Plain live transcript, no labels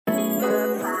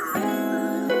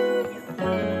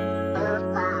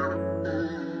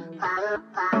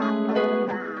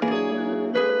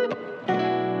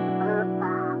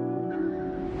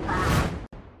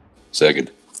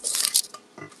second.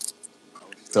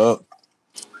 What's up?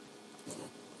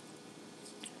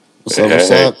 What's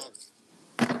up?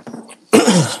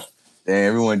 Dang,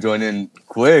 everyone join in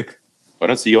quick. I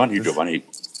don't see you on here, Giovanni.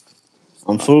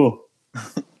 I'm full.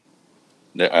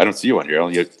 I don't see you on here. I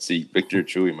only see Victor,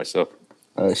 Chuy, and myself.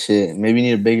 Oh, shit. Maybe you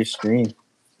need a bigger screen.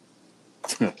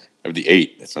 I have the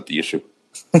 8. That's not the issue.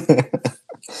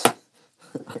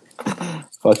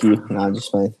 Fuck you. Nah, I'm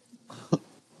just fine.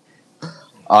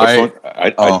 All right. I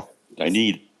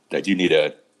do need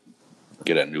to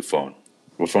get a new phone.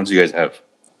 What phones do you guys have?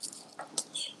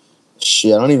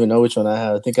 Shit, I don't even know which one I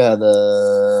have. I think I had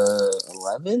the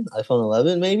 11, iPhone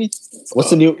 11, maybe. What's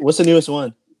the newest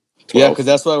one? 12. Yeah, because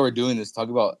that's why we're doing this. Talk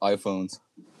about iPhones.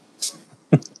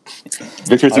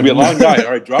 Victor's gonna be a long guy.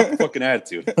 All right, drop the fucking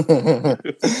attitude.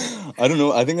 I don't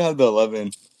know. I think I have the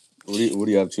 11. What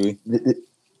do you have, Chuy?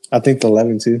 I think the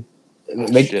 11 too.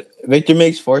 Victor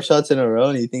makes 4 shots in a row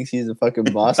and he thinks he's a fucking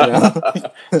boss now.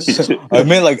 I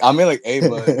meant like A,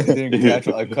 but it didn't catch.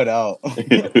 I cut out. Got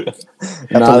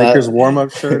the Lakers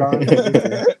warm-up shirt on.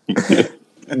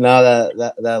 No,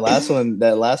 that last one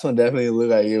definitely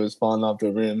looked like it was falling off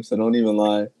the rim. So don't even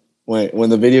lie. When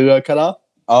the video got cut off.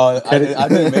 Oh, I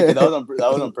didn't make it. That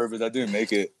was on purpose. I didn't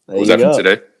make it. Was that from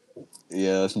today?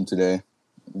 Yeah, that's from today.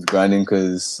 He's grinding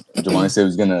because Giovanni said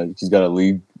he's got a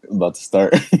league about to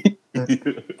start. I'm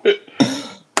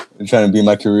trying to beat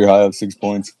my career high of 6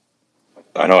 points.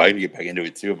 I know. I need to get back into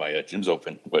it too. My gym's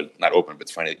open, but not open, but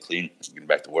it's finally clean. I'm getting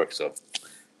back to work, so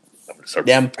I'm gonna start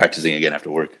practicing again after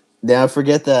work. Damn, I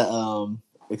forget that.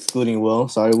 Excluding Will,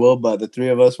 sorry Will, but the 3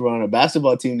 of us were on a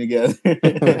basketball team together.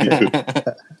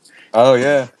 Oh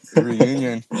yeah,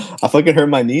 reunion. I fucking hurt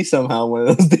my knee somehow one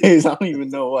of those days. I don't even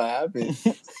know what happened.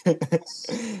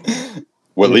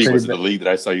 What league was it? The league that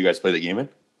I saw you guys play the game in?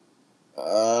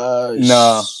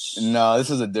 No, this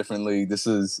is a different league. Was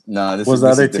the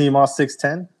other team all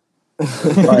 6'10"?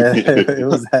 It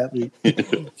was that league.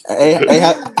 Hey,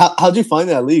 how'd you find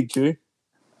that league, Chuy?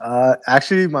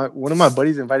 Actually, one of my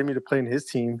buddies invited me to play in his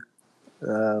team.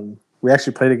 We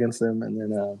actually played against them, and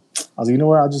then I was like, you know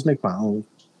what? I'll just make my own.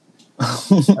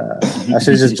 I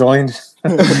should have just joined.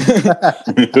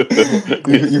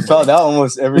 you found out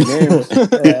almost every game.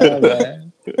 Yeah,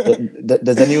 man.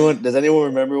 Does anyone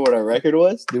remember what our record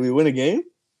was? Did we win a game?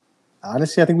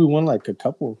 Honestly, I think we won like a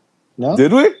couple. No,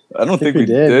 did we? I don't think we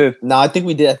did. No, I think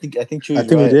we did. I think Chuy. I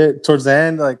think we did towards the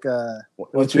end. Like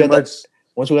once we got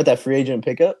that free agent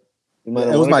pickup.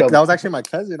 That was actually my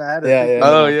cousin. I had it.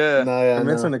 Oh yeah. I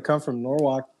convinced him to come from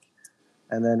Norwalk,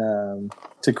 and then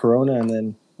to Corona, and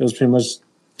then it was pretty much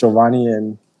Giovanni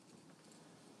and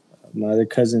my other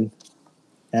cousin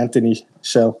Anthony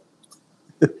show.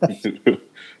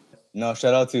 No,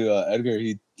 shout out to Edgar.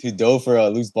 He dove for a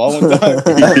loose ball one time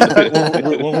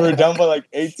when we were down by like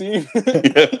 18.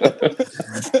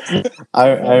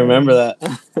 I remember that.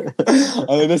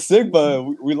 I mean, it's sick, but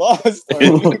we lost.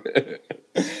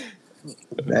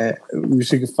 Man, we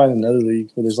should find another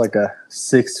league where there's like a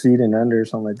 6 feet and under or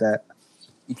something like that.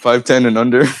 5'10" and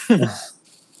under.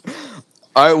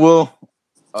 All right, we'll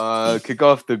kick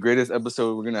off the greatest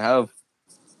episode we're gonna have.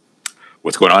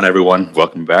 What's going on, everyone?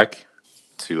 Welcome back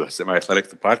to Semi Athletics,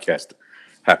 the podcast.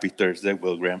 Happy Thursday,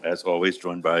 Will Graham, as always,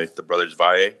 joined by the brothers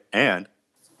Valle and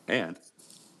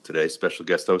today's special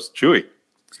guest host Chuy.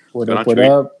 What up?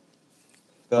 We're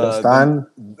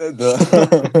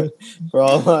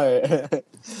all right.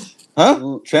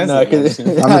 Huh? Translate.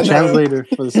 I'm a translator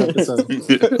for this episode.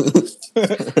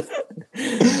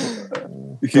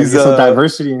 He's some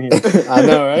diversity in here. I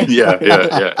know, right? Yeah.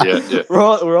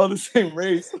 We're all the same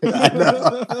race. I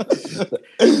know.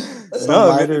 Some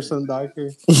lighter, some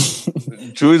darker.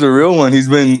 Chuy's a real one. He's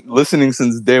been listening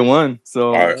since day one.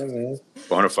 So,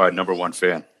 bona fide #1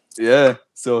 fan. Yeah.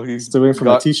 So he's still waiting for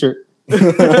my T-shirt.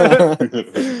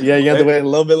 Yeah, you have to wait a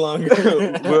little bit longer,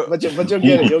 but you'll get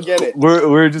it. You'll get it.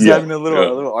 We're just having a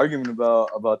little argument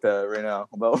about that right now,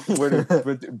 about where to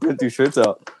print these shirts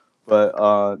out. But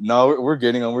no, we're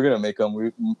getting them. We're gonna make them.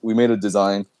 We made a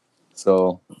design,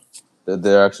 so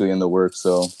they're actually in the works.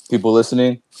 So people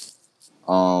listening,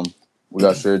 we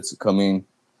got shirts coming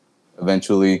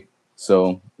eventually.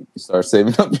 So start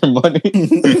saving up your money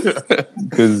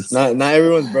because not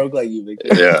everyone's broke like you, Victor.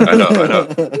 Yeah, I know.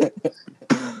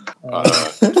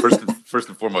 First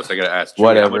and foremost, I gotta ask.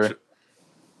 Whatever.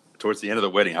 Towards the end of the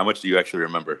wedding, how much do you actually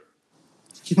remember?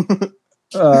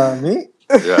 Me?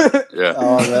 Yeah.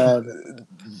 Oh man,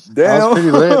 damn, that was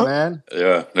pretty lit, man.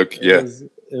 Yeah. Okay. Yeah.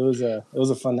 It was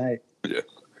a fun night. Yeah,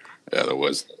 that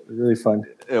was. It was really fun.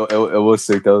 It was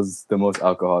sick. That was the most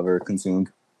alcohol I've ever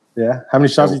consumed. Yeah. How many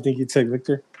shots do you think you took,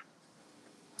 Victor?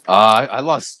 I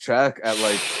lost track at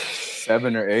like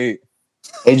 7 or 8.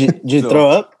 Hey, did you throw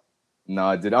up? No,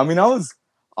 I did. I mean, I was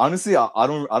honestly, I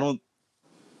don't.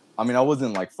 I mean, I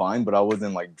wasn't like fine, but I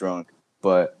wasn't like drunk.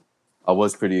 But I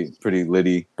was pretty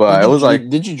litty. But it was like,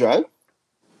 did you drive?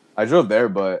 I drove there,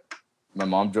 but my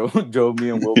mom drove me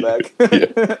and Will back.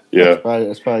 Yeah.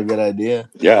 That's probably a good idea.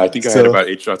 Yeah, I think I had about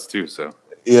 8 shots too. So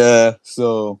yeah,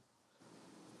 so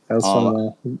That was fun,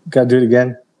 man. Gotta do it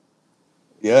again.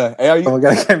 yeah. Hey, are you? Oh, we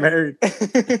gotta get married.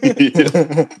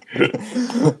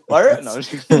 No.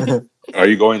 Are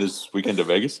you going this weekend to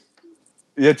Vegas?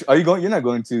 Yeah, are you going? You're not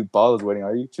going to Paula's wedding,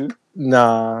 are you? Too?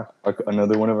 Nah.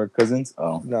 Another one of our cousins.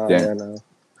 Oh, No, damn. yeah, no.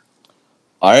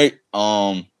 All right.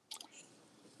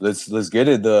 Let's get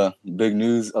it. The big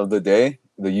news of the day: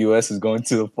 the U.S. is going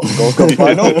to the Gold Cup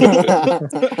final.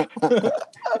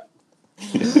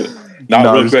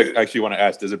 Now, real quick, I actually want to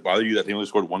ask: does it bother you that they only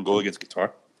scored 1 goal against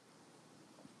Qatar?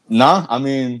 Nah, I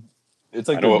mean, it's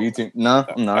like their B team. Nah,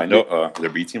 I know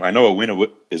their B team. I know a win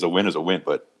is a win,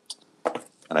 but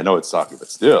and I know it's soccer, but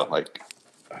still, like,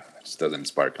 it just doesn't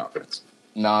inspire confidence.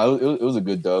 Nah, it was a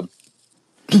good dub.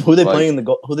 Who they playing in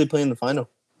the final?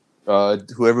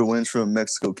 Whoever wins from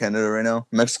Mexico, Canada right now.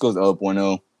 Mexico's up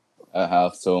 1-0 at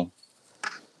half, so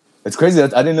it's crazy. I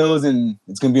didn't know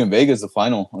it's gonna be in Vegas, the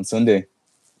final on Sunday,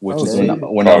 which is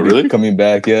when I'll be coming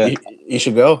back. Yeah, you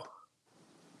should go.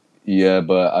 Yeah,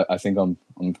 but I think I'm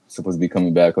supposed to be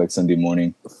coming back like Sunday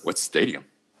morning. What stadium?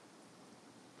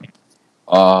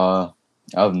 I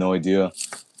have no idea.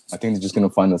 I think they're just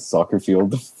gonna find a soccer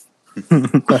field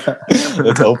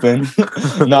that's open.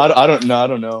 I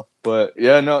don't know. But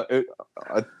yeah, no, it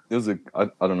was I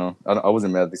don't know. I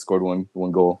wasn't mad they scored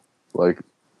one goal. Like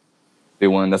they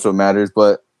won. That's what matters.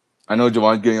 But I know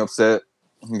Javon's getting upset.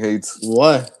 He hates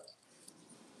what?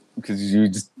 Because you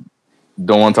just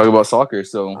don't want to talk about soccer.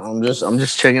 So I'm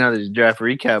just checking out his draft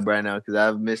recap right now because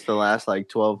I've missed the last like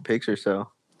 12 picks or so.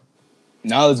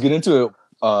 Now let's get into it.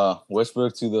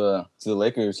 Westbrook to the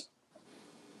Lakers.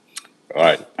 All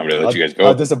right, I'm gonna let you guys go.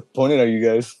 How disappointed are you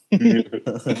guys?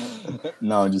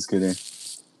 No, I'm just kidding.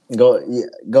 Go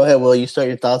ahead, Will. You start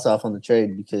your thoughts off on the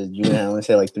trade because you only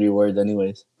say like 3 words,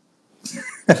 anyways.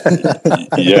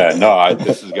 Yeah, no,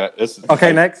 this is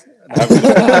okay. Next,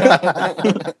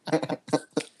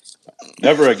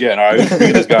 never again. All right,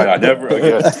 bring this guy out. Never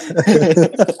again.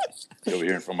 You'll be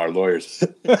hearing from our lawyers.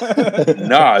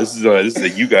 Nah, this is a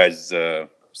you guys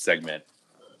segment.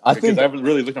 I haven't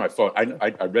really looked at my phone.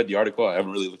 I read the article. I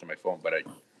haven't really looked at my phone, but I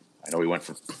know we went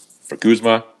for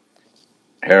Kuzma,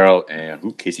 Harrell, and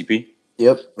KCP.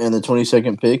 Yep, and the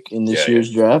 22nd pick in this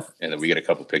year's draft. And then we get a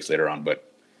couple picks later on.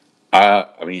 But I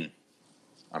mean,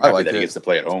 I'm happy that he gets to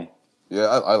play at home. Yeah,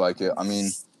 I like it. I mean,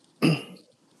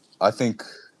 I think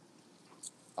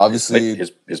obviously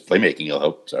his playmaking will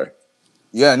help. Sorry.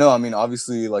 Yeah, no, I mean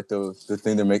obviously like the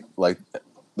thing they make like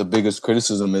the biggest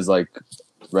criticism is like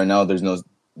right now there's no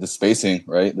the spacing,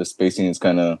 right? The spacing is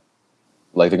kind of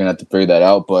like they're gonna have to figure that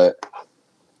out. But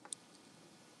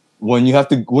when you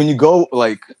go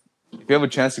like if you have a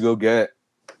chance to go get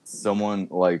someone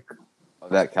like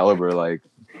of that caliber, like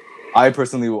I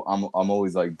personally I'm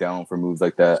always like down for moves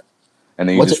like that, and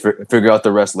then you figure out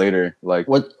the rest later. Like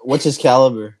what's his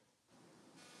caliber?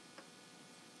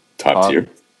 Top tier.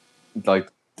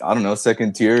 Like I don't know,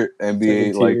 second tier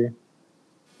NBA, like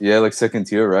yeah, like second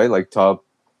tier, right? Like top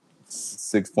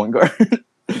 6 point guard,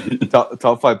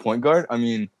 top 5 point guard. I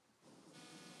mean,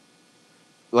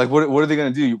 like what are they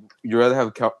gonna do? You rather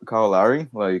have Kyle Lowry?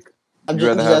 Like I'm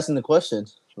just asking the question.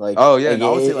 Like oh yeah, I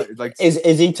would say like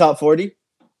is he top 40?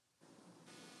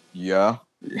 Yeah,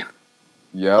 I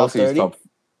would say he's top.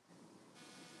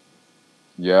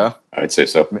 Yeah, I'd say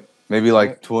so. Maybe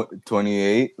like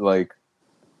 28, like.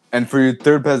 And for your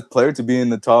third best player to be in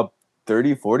the top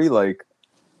 30, 40, like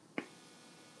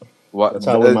what? That's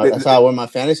how I win my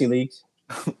fantasy leagues.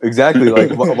 Exactly.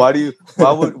 Like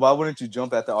why wouldn't you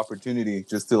jump at the opportunity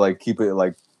just to like keep it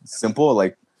like simple,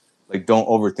 like don't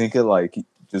overthink it, like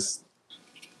just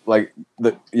like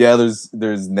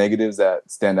there's negatives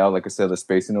that stand out, like I said, the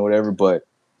spacing or whatever, but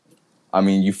I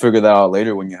mean you figure that out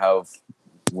later when you have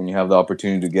the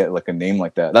opportunity to get like a name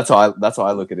like that. That's how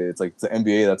I look at it. It's like it's the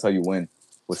NBA, that's how you win.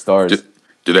 With stars.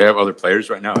 Do they have other players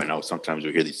right now? I know sometimes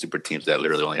we hear these super teams that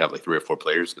literally only have like 3 or 4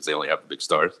 players because they only have the big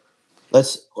stars.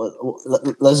 Let's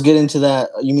get into that.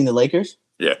 You mean the Lakers?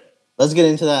 Yeah. Let's get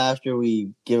into that after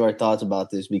we give our thoughts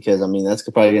about this because I mean that's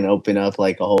probably going to open up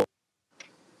like a whole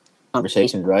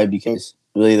conversation, right? Because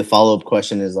really the follow-up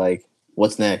question is like,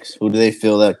 what's next? Who do they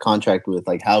fill that contract with?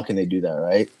 Like, how can they do that,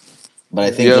 right? But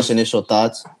I think just initial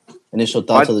thoughts of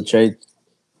the trade.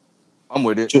 I'm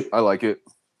with it. I like it.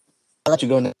 I'll let you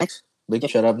go next. We can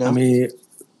shut up now. I mean,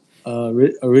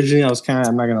 Originally,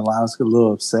 I'm not gonna lie, I was a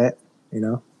little upset,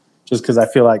 just because I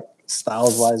feel like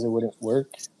styles wise it wouldn't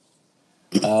work.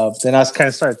 Then I kind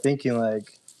of started thinking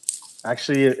like,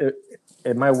 actually,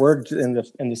 it might work in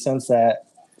the sense that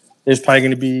there's probably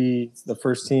going to be the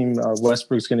first team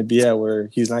Westbrook's going to be at where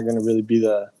he's not going to really be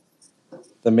the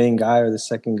main guy or the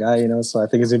second guy, So I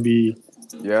think it's going to be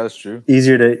that's true.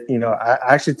 easier to,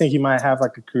 I actually think he might have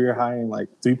like a career high in like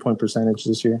 3-point percentage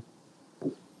this year.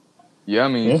 Yeah, I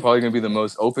mean, he's probably going to be the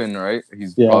most open, right?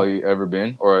 He's probably ever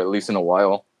been, or at least in a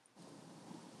while.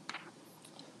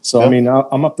 So, I mean,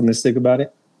 I'm optimistic about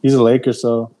it. He's a Laker,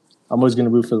 so I'm always going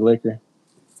to root for the Laker.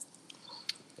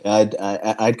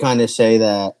 I'd kind of say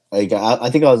that, like, I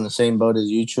think I was in the same boat as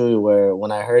you, Chuy, where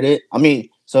when I heard it, I mean,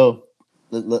 so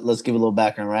let's give a little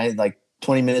background, right? Like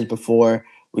 20 minutes before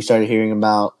we started hearing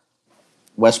about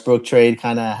Westbrook trade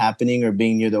kind of happening or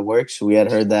being near the works, we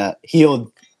had heard that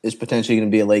Hield is potentially going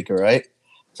to be a Laker, right?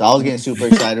 So I was getting super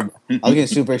excited.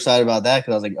 About that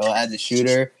because I was like, oh, as a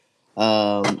shooter,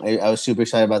 I was super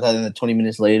excited about that. And then 20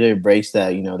 minutes later, it breaks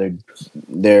that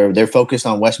they're focused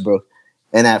on Westbrook.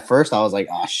 And at first, I was like,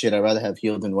 oh shit, I'd rather have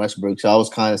Hield than Westbrook. So I was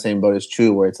kind of the same boat as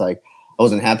Chuy, where it's like I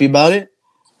wasn't happy about it.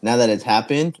 Now that it's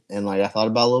happened, and like I thought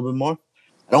about it a little bit more,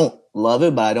 I don't love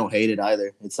it, but I don't hate it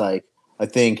either. It's like I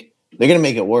think they're gonna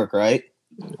make it work, right?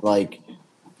 Like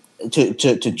to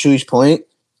Chuy's point,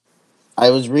 I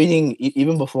was reading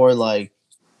even before, like,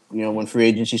 when free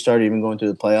agency started, even going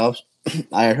through the playoffs,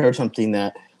 I had heard something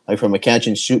that, like, from a catch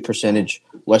and shoot percentage,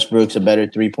 Westbrook's a better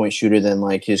 3-point shooter than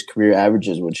like his career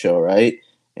averages would show, right?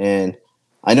 And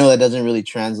I know that doesn't really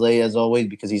translate as always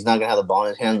because he's not gonna have the ball in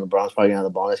his hands. LeBron's probably gonna have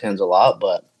the ball in his hands a lot,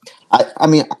 but I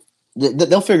mean,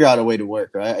 they'll figure out a way to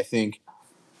work, right? I think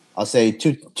I'll say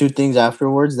two things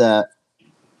afterwards that,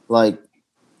 like,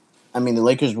 I mean, the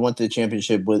Lakers went to the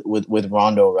championship with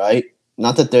Rondo, right?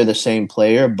 Not that they're the same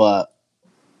player, but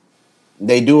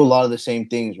they do a lot of the same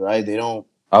things, right? They don't.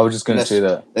 I was just gonna say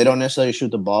that they don't necessarily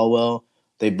shoot the ball well.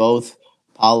 They both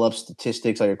pile up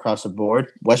statistics like across the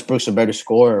board. Westbrook's a better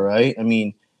scorer, right? I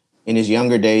mean, in his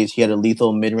younger days, he had a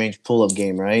lethal mid-range pull-up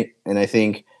game, right? And I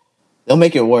think they'll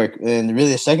make it work. And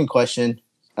really, the second question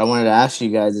I wanted to ask you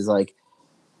guys is like,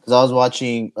 because I was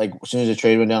watching, like, as soon as the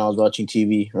trade went down, I was watching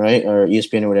TV, right, or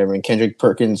ESPN or whatever, and Kendrick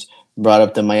Perkins brought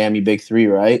up the Miami Big Three,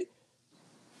 right?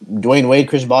 Dwayne Wade,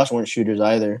 Chris Bosh weren't shooters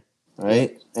either,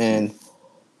 right? And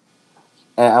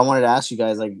I wanted to ask you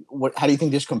guys, like, how do you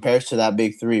think this compares to that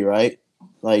Big Three, right?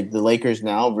 Like the Lakers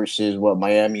now versus what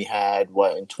Miami had,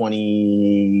 in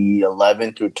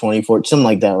 2011 through 2014, something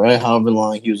like that, right? However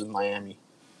long he was in Miami.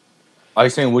 Are you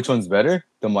saying which one's better?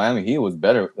 The Miami Heat was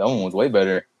better. That one was way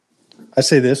better. I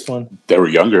say this one. They were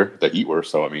younger. The Heat were,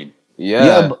 so I mean.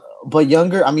 Yeah, but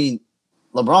younger. I mean,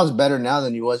 LeBron's better now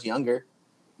than he was younger.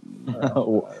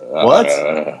 What?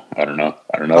 I don't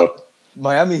know.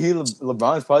 Miami Heat,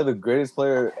 LeBron is probably the greatest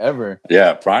player ever.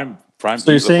 Yeah, prime.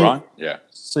 So you're saying, LeBron? Yeah.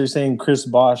 So you're saying Chris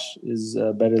Bosh is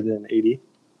better than AD?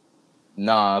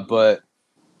 Nah, but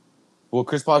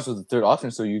Chris Bosh was the third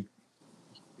option, so you'd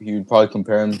probably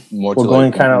compare him more to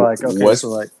going like kind of like okay, West, so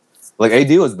like AD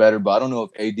was better, but I don't know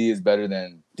if AD is better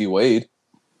than D Wade.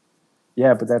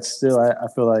 Yeah, but that's still I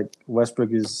feel like Westbrook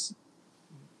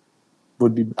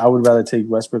I would rather take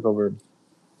Westbrook over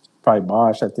probably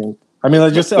Bosh, I think. I mean,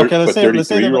 let's just say, okay, let's say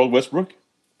 33-year-old Westbrook.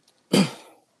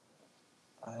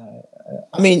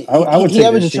 I mean, he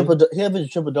averaged a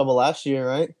triple double last year,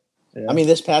 right? Yeah. I mean,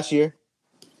 this past year,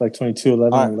 like 22,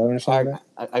 11, 11 or something.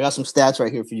 I got some stats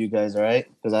right here for you guys, all right?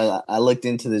 Because I looked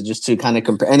into this just to kind of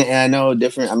compare, and I know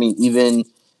different. I mean, even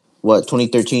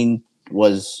 2013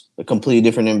 was a completely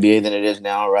different NBA than it is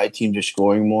now, right? Teams are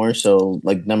scoring more, so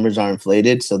like numbers are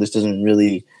inflated. So this doesn't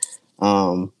really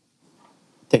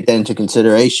take that into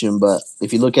consideration. But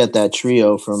if you look at that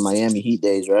trio from Miami Heat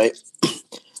days, right?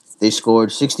 They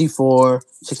scored 65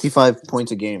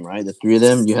 points a game, right? The three of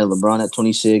them, you had LeBron at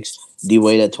 26, D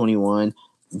Wade at 21,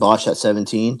 Bosh at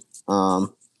 17.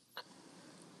 LeBron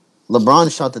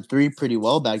shot the three pretty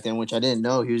well back then, which I didn't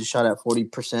know. He was shot at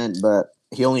 40%, but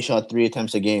he only shot 3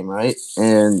 attempts a game, right?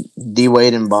 And D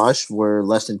Wade and Bosh were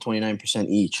less than 29%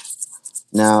 each.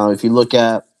 Now, if you look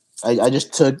at, I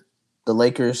just took the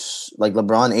Lakers, like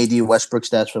LeBron, AD, Westbrook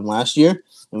stats from last year,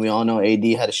 and we all know AD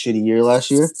had a shitty year last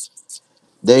year.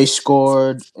 They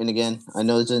scored, and again, I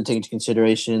know this doesn't take into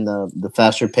consideration the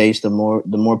faster pace, the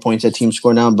more points that teams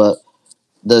score now, but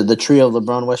the trio of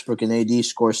LeBron, Westbrook, and AD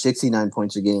score 69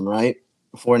 points a game, right?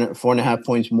 4.5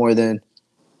 points more than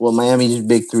what Miami's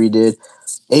Big Three did.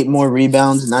 8 more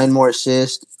rebounds, 9 more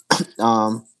assists.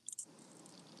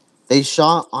 They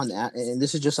shot on, and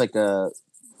this is just like a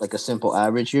simple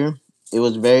average here. It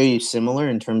was very similar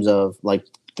in terms of like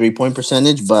 3-point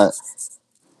percentage, but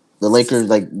the Lakers,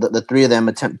 like the three of them,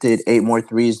 attempted 8 more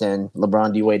threes than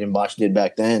LeBron, D Wade, and Bosh did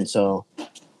back then. So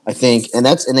I think, and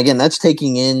again, that's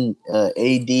taking in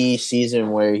AD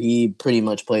season where he pretty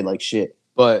much played like shit.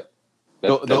 But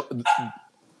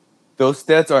those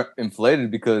stats are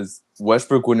inflated because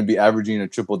Westbrook wouldn't be averaging a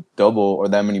triple double or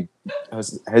that many.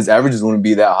 His averages wouldn't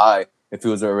be that high if he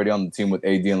was already on the team with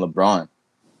AD and LeBron.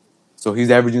 So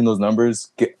he's averaging those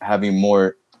numbers, having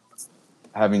more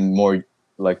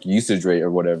like usage rate or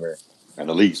whatever. And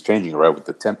the league's changing, right, with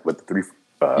the three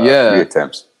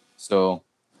attempts. So,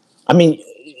 I mean,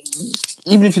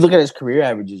 even if you look at his career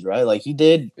averages, right? Like he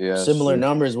did similar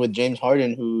numbers with James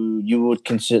Harden, who you would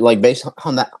consider, like, based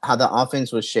on that how the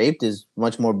offense was shaped, is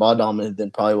much more ball dominant than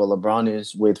probably what LeBron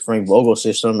is with Frank Vogel's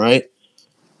system, right?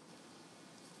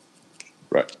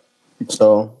 Right.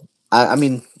 So I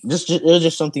mean, just it was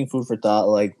just something food for thought.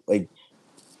 Like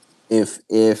if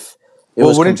it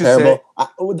was comparable.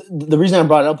 The reason I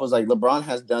brought it up was like LeBron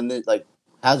has done it, like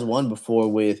has won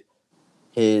before with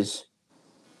his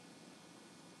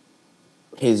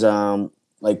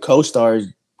like co-stars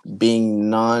being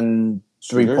non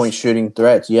 3-point shooting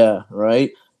threats. Yeah,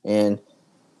 right. And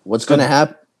what's gonna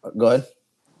happen? Go ahead.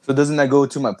 So doesn't that go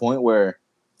to my point where,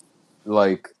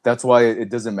 like, that's why it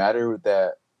doesn't matter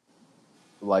that,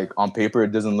 like, on paper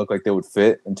it doesn't look like they would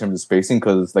fit in terms of spacing,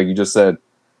 because like you just said,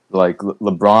 like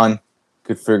LeBron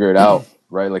could figure it out,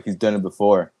 right? Like he's done it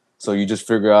before. So you just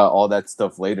figure out all that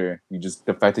stuff later.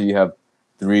 The fact that you have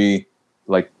 3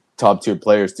 like top tier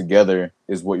players together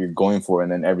is what you're going for,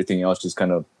 and then everything else just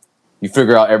kind of you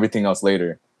figure out everything else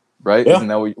later, right? Yeah. Isn't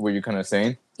that what you're kind of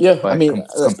saying? Yeah, By I mean,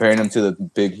 comparing them to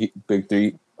the big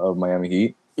 3 of Miami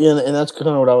Heat. Yeah, and that's kind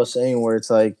of what I was saying, where it's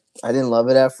like I didn't love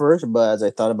it at first, but as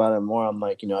I thought about it more, I'm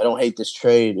like, I don't hate this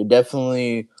trade. It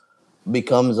definitely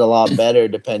becomes a lot better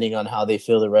depending on how they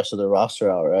fill the rest of the roster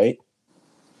out, right?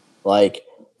 Like,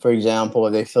 for example,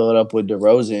 if they fill it up with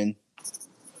DeRozan,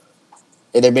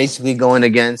 they're basically going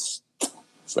against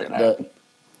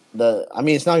I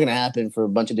mean, it's not going to happen for a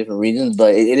bunch of different reasons,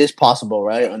 but it is possible,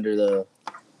 right? Under the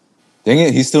dang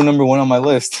it, he's still number 1 on my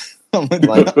list.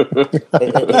 Like,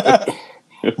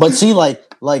 but see, like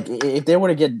if they were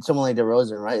to get someone like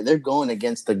DeRozan, right, they're going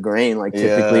against the grain, like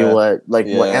typically what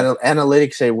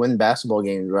analytics say win basketball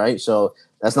games, right? So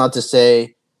that's not to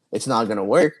say it's not going to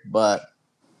work, but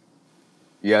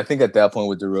yeah, I think at that point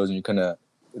with DeRozan, you kind of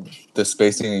the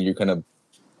spacing, and you kind of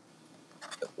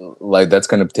like that's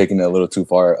kind of taking it a little too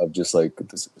far of just like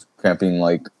this cramping.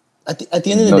 Like at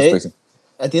the end of the day,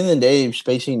 at the end of the day,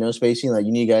 spacing, no spacing, like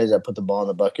you need guys that put the ball in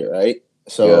the bucket, right?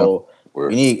 So. Yeah.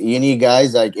 You need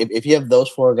guys like if you have those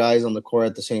 4 guys on the court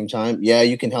at the same time, yeah,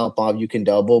 you can help off, you can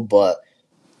double, but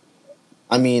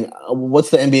I mean, what's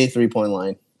the NBA 3-point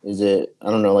line? Is it, I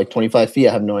don't know, like 25 feet?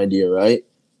 I have no idea, right?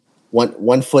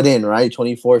 One foot in, right?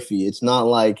 24 feet. It's not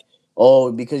like,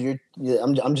 because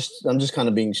I'm just kind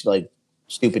of being like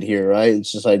stupid here, right?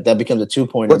 It's just like that becomes a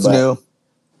 2-pointer. What's new?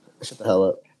 Shut the hell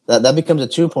up. That becomes a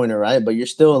 2-pointer, right? But you're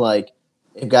still like,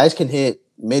 if guys can hit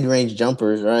mid-range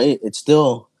jumpers, right? It's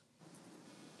still.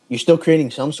 You're still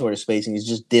creating some sort of spacing. It's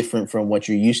just different from what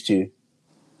you're used to.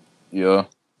 Yeah.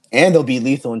 And they'll be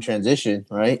lethal in transition,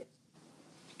 right?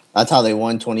 That's how they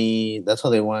won That's how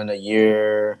they won a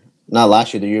year. Not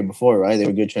last year, the year before, right? They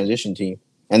were a good transition team.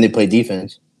 And they play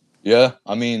defense. Yeah.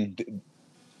 I mean,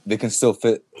 they can still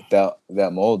fit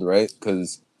that mold, right?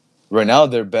 Because right now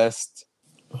their best,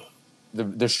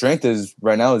 their strength is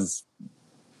right now is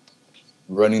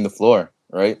running the floor,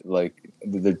 right? Like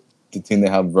the team they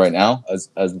have right now, as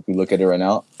we look at it right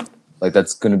now, like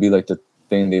that's going to be like the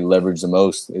thing they leverage the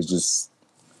most is just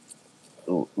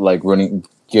like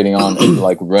getting on,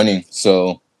 like running.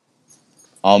 So,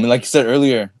 like you said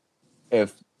earlier,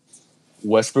 if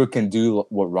Westbrook can do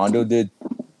what Rondo did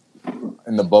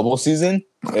in the bubble season,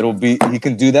 he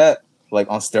can do that like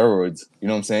on steroids. You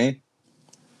know what I'm saying?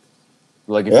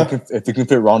 Like if he can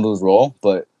fit Rondo's role,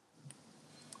 but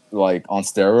like on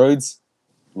steroids,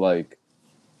 like.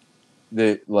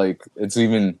 It's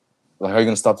even like how are you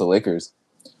gonna stop the Lakers?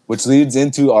 Which leads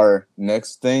into our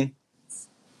next thing,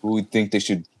 who we think they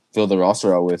should fill the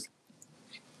roster out with.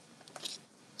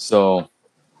 So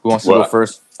who wants to go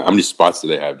first? How many spots do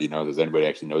they have? Do you know? Does anybody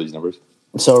actually know these numbers?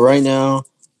 So right now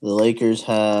the Lakers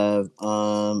have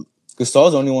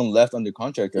Gasol's the only one left under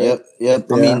contract, right? Yep. Yeah.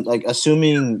 I mean, like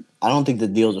assuming I don't think the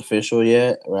deal's official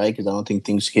yet, right? Because I don't think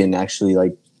things can actually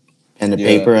like pen to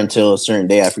paper until a certain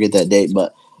day. I forget that date,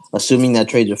 but assuming that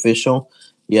trade's official,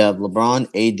 you have LeBron,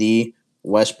 AD,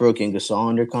 Westbrook, and Gasol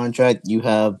under contract. You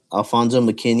have Alfonso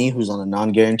McKinney, who's on a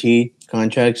non-guaranteed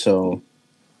contract, so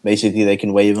basically they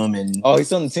can waive him. And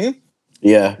he's on the team?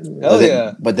 Yeah. Hell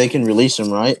yeah. But they can release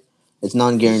him, right? It's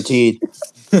non-guaranteed.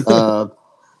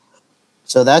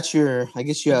 So that's I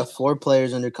guess you have 4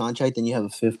 players under contract, and you have a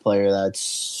 5th player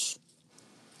that's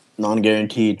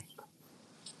non-guaranteed.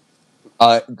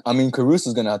 I mean,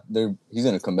 Caruso's he's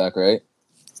gonna come back, right?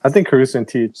 I think Caruso and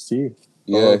THC.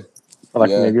 Yeah.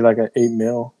 Maybe like an $8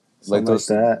 million, something like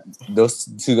that. Those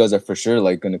 2 guys are for sure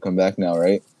like gonna come back now,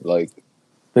 right? Like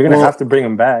they're gonna have to bring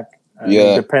him back. I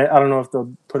don't know if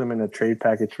they'll put him in a trade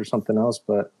package for something else,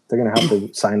 but they're gonna have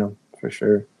to sign him for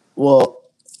sure. Well,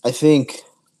 I think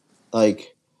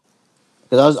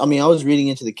because I was reading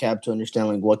into the cap to understand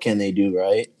like what can they do,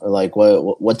 right, or like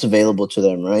what's available to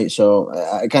them, right? So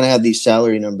I kind of have these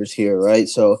salary numbers here, right?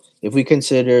 So if we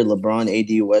consider LeBron,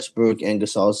 AD, Westbrook, and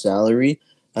Gasol's salary,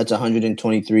 that's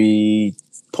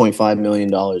 $123.5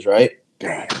 million, right?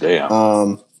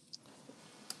 Damn.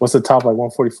 What's the top, like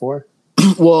 144?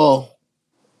 Well,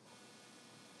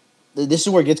 this is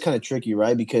where it gets kind of tricky,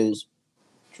 right? Because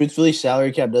truthfully,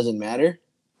 salary cap doesn't matter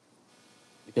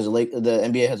because the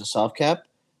NBA has a soft cap.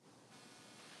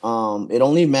 It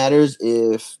only matters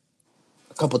if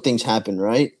a couple things happen,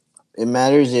 right? It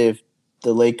matters if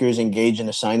the Lakers engage in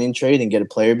a sign-in trade and get a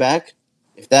player back.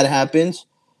 If that happens,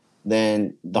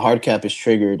 then the hard cap is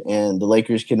triggered, and the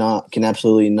Lakers can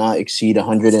absolutely not exceed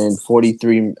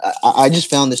 143. I just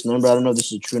found this number. I don't know if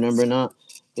this is a true number or not.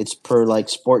 It's per like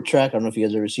Sport Track. I don't know if you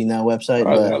guys ever seen that website.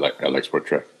 I like Sport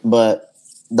Track. But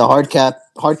the hard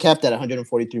capped at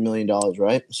 $143 million,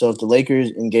 right? So if the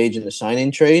Lakers engage in a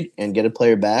sign-in trade and get a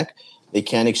player back, they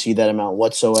can't exceed that amount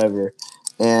whatsoever.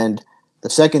 And the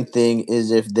second thing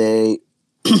is if they,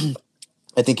 I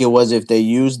think it was if they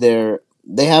use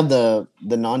they have the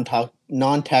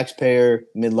non-taxpayer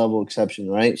mid-level exception,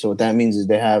 right? So what that means is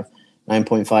they have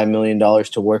 $9.5 million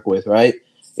to work with, right?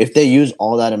 If they use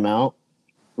all that amount,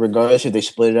 regardless if they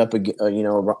split it up,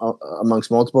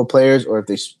 amongst multiple players or if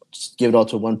they give it all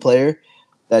to one player,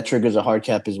 that triggers a hard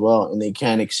cap as well, and they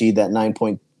can't exceed that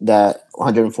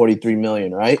 143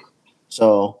 million, right?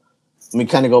 So when we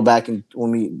kind of go back and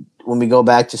when we go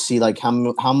back to see like how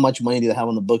much money do they have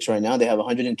on the books right now, they have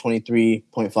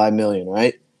 123.5 million,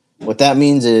 right? What that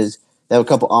means is they have a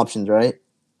couple options, right?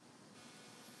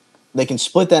 They can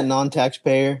split that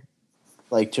non-taxpayer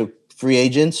like to free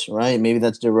agents, right? Maybe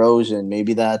that's DeRozan.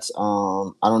 Maybe that's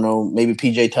I don't know. Maybe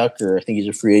PJ Tucker. I think he's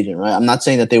a free agent, right? I'm not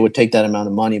saying that they would take that amount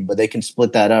of money, but they can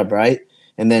split that up, right?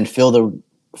 And then fill the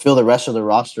rest of the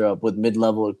roster up with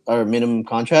mid-level or minimum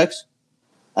contracts,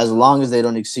 as long as they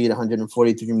don't exceed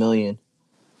 143 million.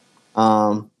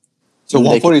 So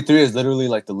 143 is literally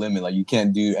like the limit. Like you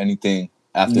can't do anything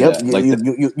after that. Like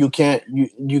you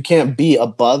can't be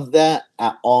above that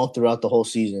at all throughout the whole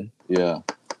season. Yeah.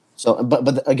 So,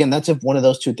 but again, that's if one of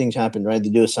those two things happen, right? They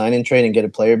do a sign-in trade and get a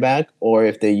player back, or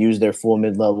if they use their full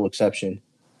mid-level exception,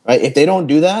 right? If they don't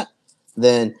do that,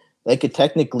 then they could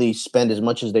technically spend as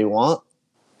much as they want,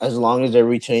 as long as they're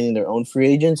retaining their own free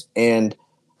agents and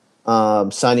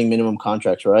signing minimum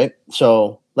contracts, right?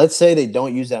 So let's say they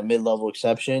don't use that mid-level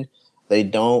exception, they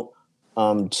don't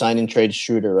sign and trade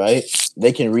Schroeder, right?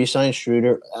 They can re-sign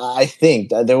Schroeder. I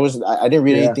think that I didn't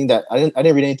read anything that I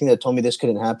didn't read anything that told me this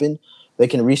couldn't happen. They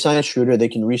can re-sign Schroeder. They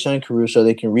can re-sign Caruso.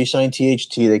 They can re-sign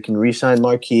THT. They can re-sign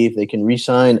Markieff. They can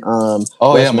re-sign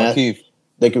Markieff.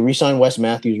 They can re-sign Wes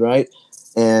Matthews, right?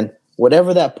 And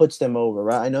whatever that puts them over,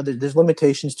 right? I know there's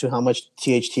limitations to how much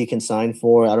THT can sign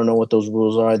for. I don't know what those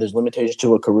rules are. There's limitations to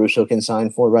what Caruso can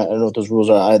sign for, right? I don't know what those rules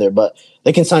are either. But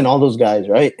they can sign all those guys,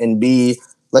 right? And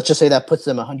let's just say that puts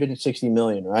them 160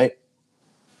 million, right?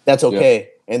 That's okay. Yeah.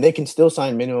 And they can still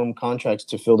sign minimum contracts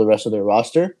to fill the rest of their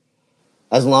roster,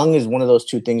 as long as one of those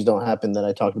two things don't happen that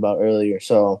I talked about earlier.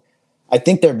 So I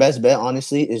think their best bet,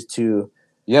 honestly, is to...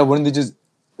 Yeah, wouldn't they just...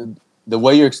 The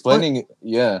way you're explaining it,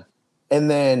 yeah.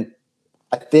 And then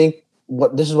I think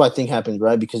this is what I think happens,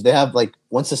 right? Because they have, like,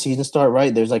 once the season starts,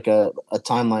 right, there's, like, a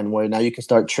timeline where now you can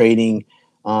start trading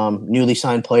newly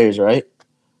signed players, right?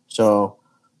 So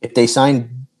if they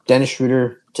sign Dennis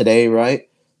Schroeder today, right,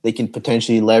 they can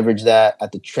potentially leverage that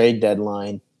at the trade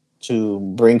deadline to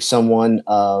bring someone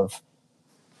of...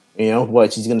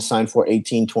 what he's going to sign for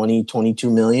 18, 20, 22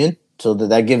 million. So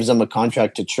that gives them a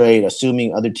contract to trade,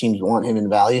 assuming other teams want him and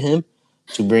value him,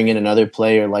 to bring in another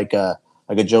player like a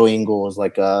Joe Ingles,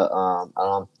 like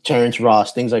a Terrence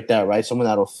Ross, things like that, right? Someone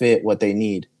that'll fit what they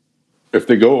need. If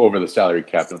they go over the salary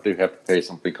cap, don't they have to pay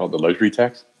something called the luxury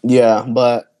tax? Yeah,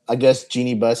 but I guess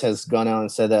Jeannie Buss has gone out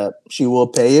and said that she will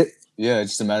pay it. Yeah,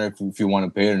 it's just a matter if you want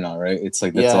to pay it or not, right? It's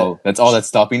like that's all that's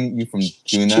stopping you from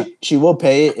doing that. She will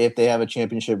pay it if they have a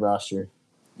championship roster.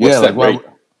 What's that rate?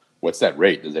 What's that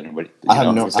rate? Does anybody? I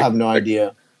have no idea.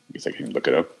 I guess I can look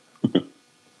it up.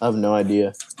 I have no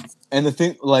idea. And the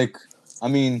thing, like, I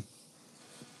mean,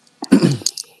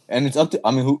 and it's up to.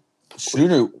 I mean, who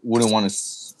Shooter wouldn't want to.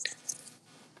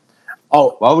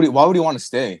 Oh, Why would he want to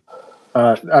stay?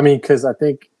 I mean, because I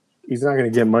think he's not going to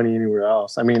get money anywhere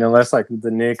else. I mean, unless like the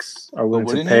Knicks are willing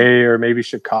to pay, or maybe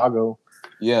Chicago.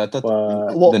 Yeah, I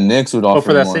thought the Knicks would offer. But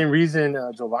for that more. same reason,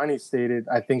 Giovanni stated,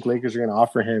 I think Lakers are going to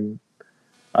offer him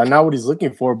not what he's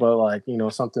looking for, but like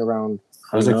something around.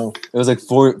 I don't know. It was like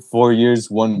 4 years,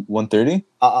 130.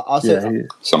 I'll say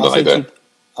something like that.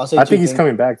 I think he's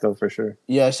coming back though for sure.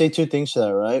 Yeah, I say two things to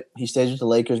that, right? He stays with the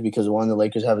Lakers because one, the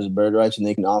Lakers have his bird rights and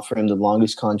they can offer him the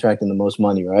longest contract and the most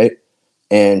money, right?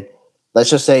 And let's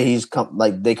just say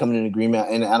they come in an agreement,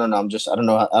 and I don't know, I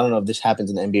don't know if this happens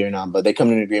in the NBA or not, but they come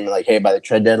in an agreement like, hey, by the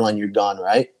trade deadline, you're gone,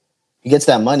 right? He gets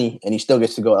that money and he still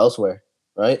gets to go elsewhere,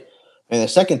 right? And the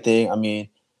second thing, I mean,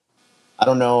 I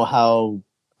don't know how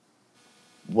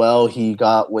well he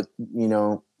got with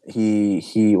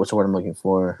he what's the word I'm looking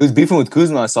for? He was beefing with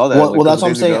Kuzma. I saw that. Well, that's what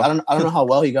I'm saying. I don't know how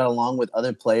well he got along with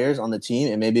other players on the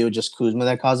team, and maybe it was just Kuzma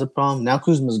that caused the problem. Now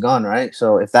Kuzma's gone, right?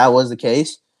 So if that was the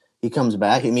case, he comes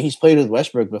back. I mean, he's played with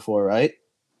Westbrook before, right?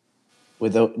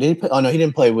 Did he play? Oh no, he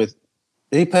didn't play with.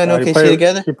 Did he play in OKC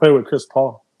together? He played with Chris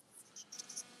Paul.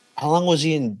 How long was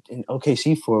he in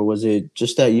OKC for? Was it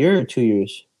just that year or 2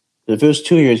 years? If it was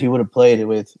 2 years, he would have played it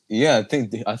with. Yeah, I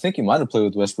think he might have played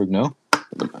with Westbrook. No.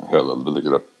 Hell, look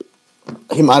it up.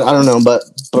 He might. I don't know, but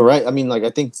right. I mean, like I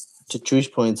think to Chuy's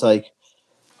point, it's like.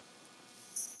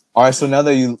 All right, so now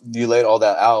that you laid all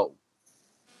that out,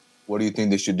 what do you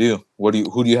think they should do?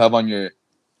 Who do you have on your?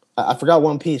 I forgot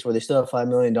one piece where they still have $5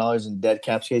 million in dead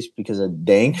cap space because of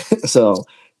Dang. So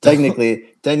technically,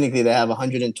 they have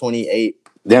 128.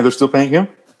 Damn, they're still paying him.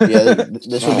 Yeah,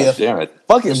 this would be a damn it.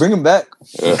 Fuck it, bring him back.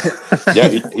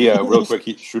 Yeah, real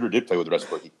quick. Shooter did play with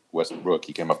Westbrook.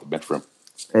 He came off the bench for him.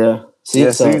 Yeah.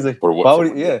 Seriously. Why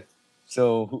would he,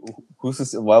 So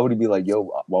why would he be like, yo?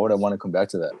 Why would I want to come back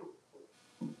to that?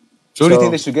 So who do you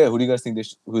think they should get? Who do you guys think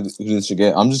who they should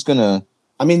get? I'm just gonna.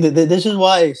 I mean, this is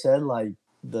why I said like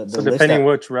the so depending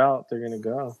which route they're gonna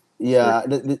go. Yeah,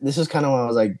 this is kind of when I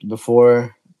was like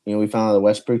before we found out the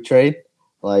Westbrook trade.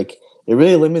 Like it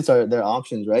really limits their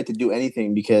options, right, to do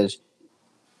anything because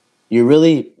you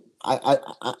really.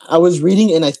 I was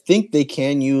reading and I think they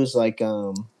can use like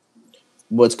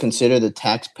what's considered the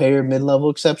taxpayer mid-level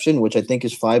exception, which I think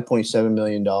is $5.7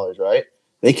 million, right?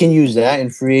 They can use that in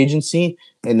free agency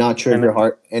and not trigger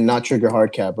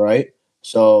hard cap, right?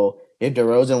 So if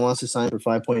DeRozan wants to sign for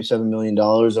 $5.7 million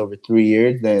over 3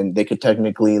 years, then they could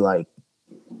technically like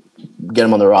get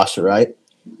him on the roster, right?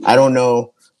 I don't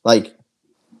know. Like,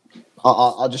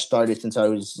 I'll just start it since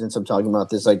I'm talking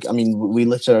about this. Like, I mean, we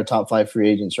listed our top 5 free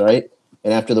agents, right?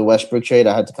 And after the Westbrook trade,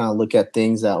 I had to kind of look at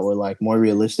things that were like more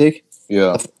realistic.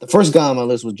 Yeah. The first guy on my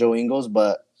list was Joe Ingles,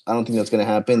 but I don't think that's going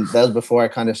to happen. That was before I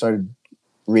kind of started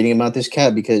reading about this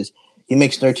cat because he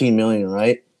makes $13 million,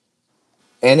 right?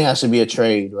 And it has to be a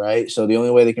trade, right? So the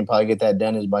only way they can probably get that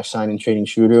done is by trading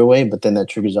Shooter away, but then that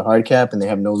triggers a hard cap, and they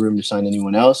have no room to sign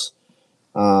anyone else.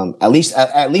 At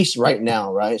least right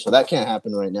now, right? So that can't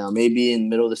happen right now. Maybe in the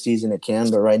middle of the season it can,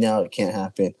 but right now it can't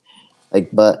happen.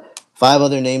 But 5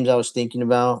 other names I was thinking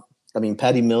about. I mean,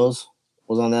 Patty Mills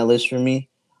was on that list for me.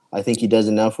 I think he does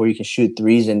enough where he can shoot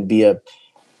threes and be a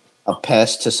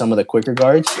pest to some of the quicker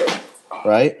guards,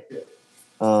 right?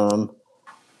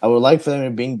 I would like for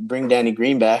them to bring Danny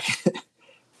Green back.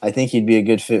 I think he'd be a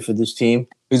good fit for this team.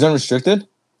 He's unrestricted?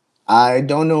 I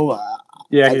don't know.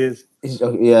 He is.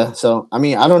 Yeah. So I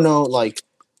mean, I don't know like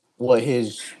what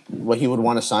he would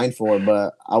want to sign for,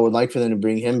 but I would like for them to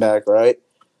bring him back, right?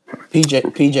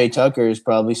 PJ Tucker is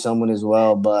probably someone as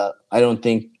well, but I don't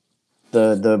think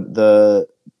the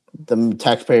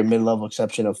taxpayer mid-level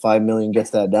exception of $5 million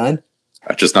gets that done.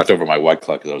 I just knocked over my White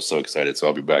Claw because I was so excited. So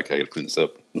I'll be back. I got to clean this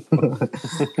up.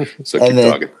 So keep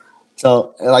talking.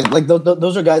 So like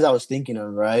those are guys I was thinking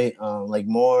of, right? Like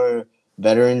more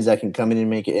veterans that can come in and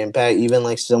make an impact. Even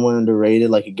like someone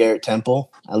underrated, like a Garrett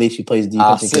Temple. At least he plays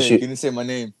defense and can shoot. You didn't say my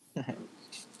name.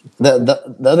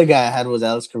 The other guy I had was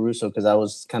Alex Caruso because I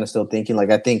was kind of still thinking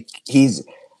like I think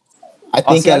I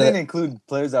didn't include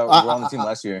players that were on the team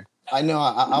last year. I know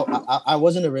I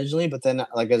wasn't originally, but then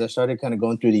like as I started kind of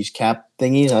going through these cap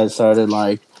thingies, I started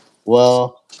like,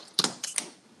 well,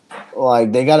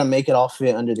 like they got to make it all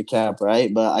fit under the cap,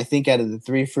 right? But I think out of the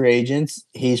 3 free agents,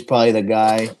 he's probably the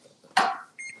guy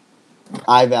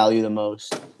I value the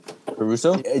most.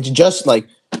 Caruso? It's just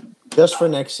for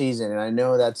next season, and I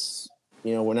know that's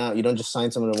you don't just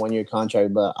sign someone to a 1-year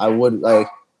contract, but I would like.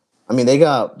 I mean, they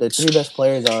got the 3 best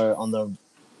players are on the,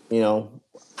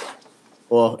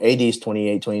 well, AD is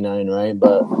 28, 29, right?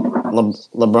 But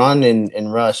LeBron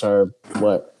and Russ are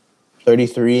what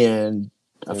 33 and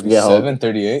I forget how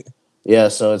 38. Yeah,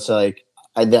 so it's like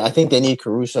I think they need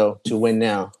Caruso to win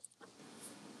now.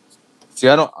 See,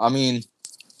 I mean,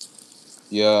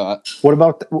 yeah. What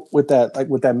about with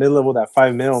that mid level, that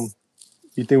 $5 million?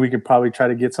 You think we could probably try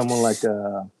to get someone like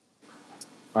I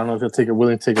don't know if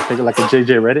willing to take a pick like a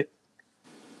JJ Redick?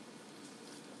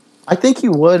 I think he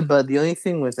would, but the only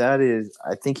thing with that is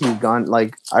I think he's gone.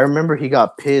 Like I remember he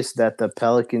got pissed that the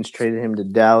Pelicans traded him to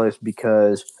Dallas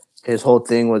because his whole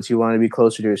thing was he wanted to be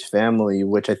closer to his family,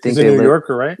 which I think he's a New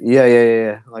Yorker, right?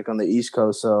 Yeah, like on the East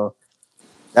Coast. So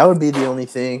that would be the only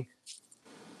thing.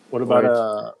 What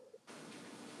about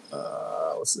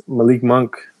Malik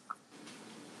Monk?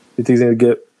 You think he's gonna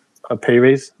get a pay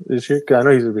raise this year? Cause I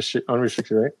know he's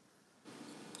unrestricted, right?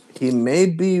 He may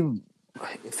be.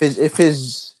 If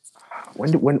his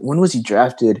when was he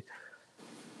drafted?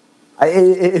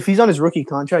 If he's on his rookie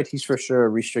contract, he's for sure a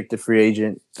restricted free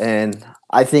agent, and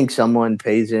I think someone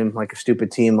pays him like a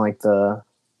stupid team like the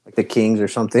Kings or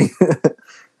something.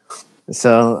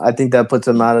 So I think that puts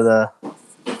him out of the.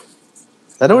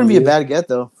 That wouldn't be a bad get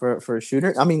though for a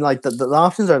shooter. I mean, like the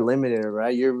options are limited,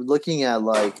 right? You're looking at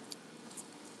like,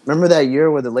 remember that year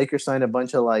where the Lakers signed a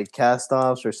bunch of like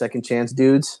cast-offs or second chance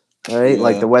dudes, right? Yeah.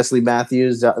 Like the Wesley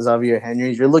Matthews, Xavier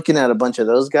Henrys. You're looking at a bunch of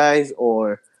those guys,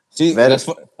 or that's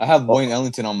what I have. Wayne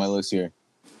Ellington on my list here.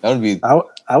 That would be.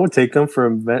 I would take him for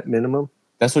a vet minimum.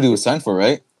 That's what he was signed for,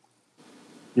 right?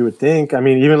 You would think. I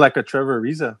mean, even like a Trevor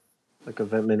Ariza, like a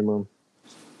vet minimum.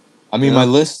 I mean, my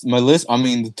list. I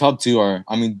mean, the top two are.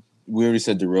 I mean, we already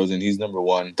said DeRozan. He's number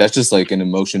one. That's just like an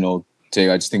emotional take.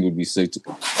 I just think it would be sick.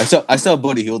 I still have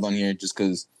Buddy Hield on here just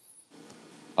because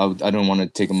I don't want to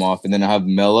take him off. And then I have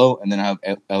Melo, and then I have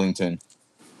Ellington.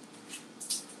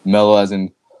 Melo as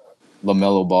in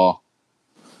LaMelo Ball.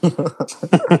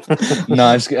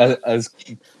 No,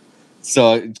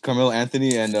 so Carmelo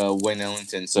Anthony and Wayne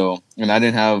Ellington. So, and I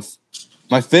didn't have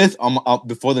my fifth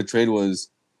before the trade was.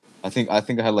 I think I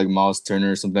had like Miles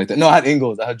Turner or something like that. No, I had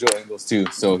Ingles. I had Joe Ingles too.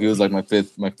 So he was like my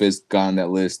fifth guy on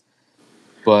that list.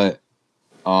 But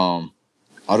I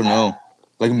don't know.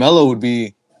 Like Melo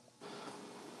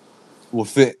will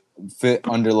fit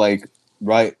under like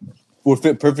right. Will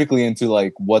fit perfectly into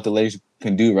like what the Lakers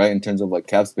can do, right, in terms of like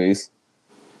cap space.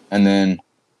 And then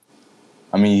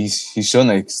I mean he's shown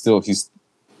like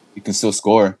he can still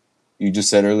score. You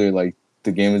just said earlier like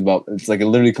the game is about it's like it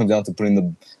literally comes down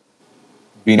to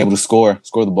being able to score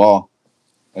the ball,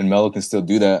 and Melo can still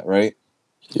do that, right?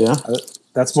 Yeah,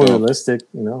 that's more realistic,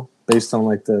 based on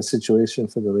like the situation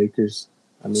for the Lakers.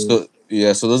 I mean, so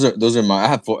those are my. I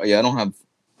have 4. Yeah,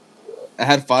 I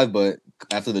had 5, but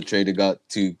after the trade, it got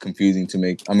too confusing to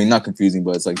make. I mean, not confusing,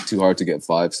 but it's like too hard to get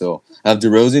 5. So I have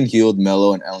DeRozan, Hield,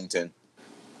 Melo, and Ellington.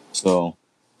 So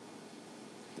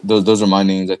those are my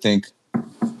names. I think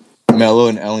Melo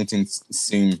and Ellington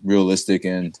seem realistic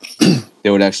and they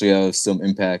would actually have some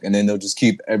impact. And then they'll just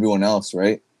keep everyone else,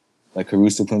 right? Like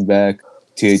Caruso comes back,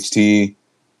 THT,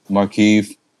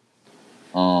 Markieff.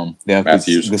 They have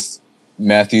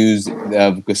Matthews. They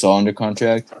have Gasol under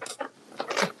contract.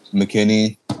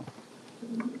 McKinney.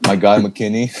 My guy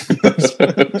McKinney.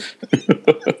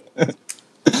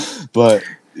 But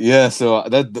yeah, so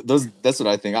that's what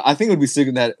I think. I think it would be sick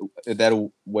in that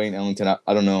Wayne Ellington.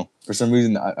 I don't know. For some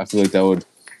reason, I feel like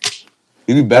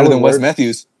he'd be better than Wes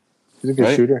Matthews. He's a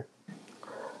good shooter.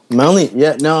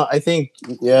 I think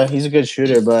he's a good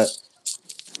shooter, but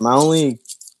my only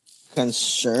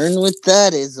concern with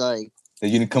that is like that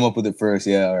you didn't come up with it first.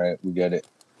 Yeah, all right, we get it.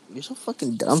 You're so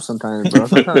fucking dumb sometimes, bro.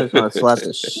 Sometimes I just want to slap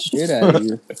the shit out of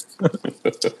you.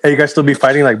 Hey, you guys still be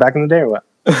fighting like back in the day or what?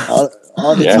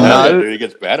 All the time. It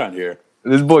gets bad on here.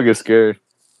 This boy gets scared.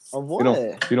 Of what?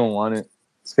 You don't want it.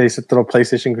 Space to throw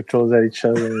PlayStation controls at each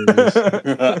other.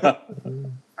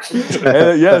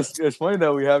 Yes, it's funny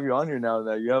that we have you on here now.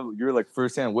 That you're like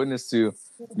firsthand witness to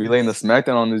me laying the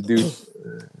smackdown on this dude.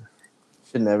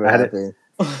 Should never happen.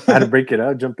 I had to break it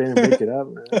up, jump in and break it up,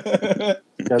 man.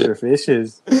 You guys are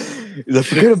fishes.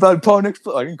 Forget about Paul next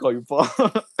play. I didn't call you Paul.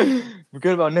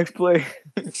 Forget about next play.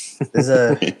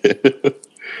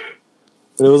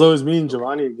 But it was always me and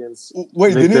Giovanni against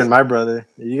Victor and my brother.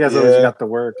 You guys always got the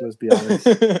work, let's be honest.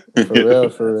 For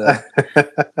real.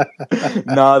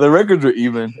 Nah, the records were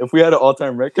even. If we had an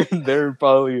all-time record, they're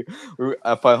probably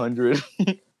at 500.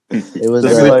 It was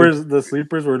the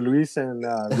sleepers were Luis and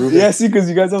Ruben. Yeah, see, because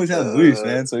you guys always had Luis,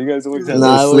 man. So you guys always had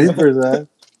sleepers, man.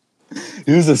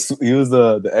 He was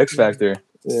the X factor.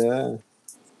 Yeah.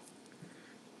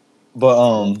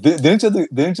 But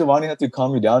didn't Giovanni have to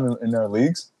calm you down in our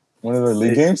leagues? One of our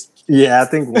league games? Yeah, I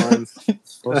think once.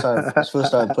 Supposed to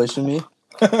start pushing me.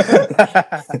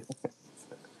 I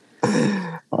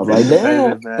was like,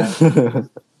 damn. Man.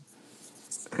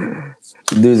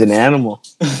 Dude's an animal.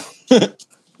 I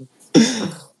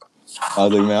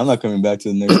was like, man, I'm not coming back to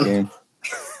the next game.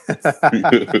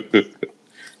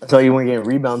 That's why you weren't getting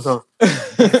rebounds, huh?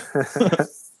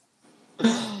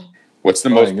 What's the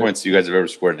most points you guys have ever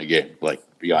scored in a game? Like,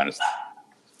 be honest.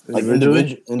 Like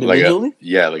Individually? individually?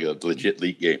 Like a legit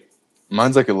league game.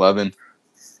 Mine's like 11.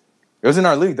 It was in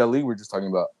our league. That league we were just talking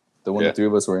about. The one the three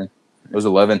of us were in. It was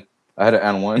 11. I had an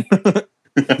and one.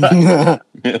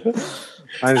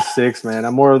 Mine is 6, man.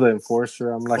 I'm more of the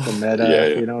enforcer. I'm like a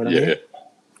meta. You know what I mean?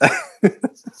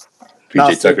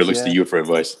 PJ Tucker looks to you for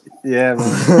advice. Yeah, man.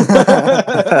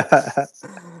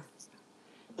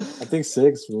 I think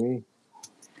 6 for me.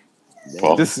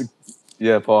 Paul?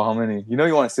 Paul, how many? You know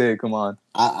you want to say it. Come on.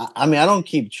 I mean, I don't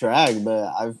keep track,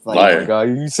 but I've like. Liar. Oh my God,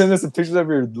 you send us some pictures of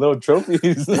your little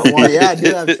trophies. Well, yeah, I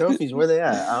do have trophies. Where they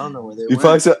at? I don't know where they You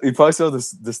went. probably saw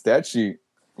the stat sheet.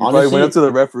 You Honestly, probably went up to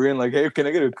the referee and like, hey, can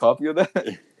I get a copy of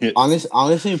that?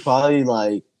 honestly, probably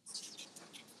like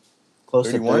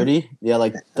close 31? to 30. Yeah,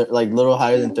 like little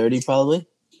higher than 30, probably.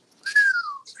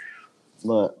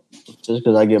 But just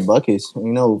because I get buckets,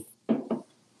 you know.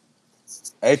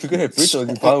 Hey, if you could hit free throws,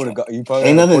 you probably would have got. You probably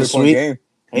Ain't had a nothing 40-point sweet. game.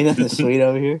 Ain't nothing sweet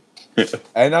over here.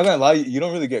 I'm not gonna lie, you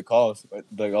don't really get calls.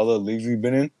 Like all the leagues we've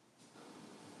been in,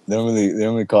 they don't really you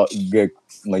don't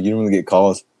really get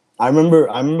calls. I remember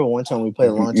one time we played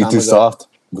a long time You're too ago. soft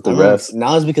with the refs.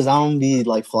 Now it's because I don't be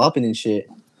like flopping and shit.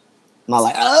 I'm not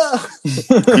like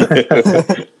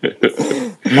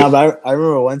No, but I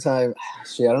remember one time.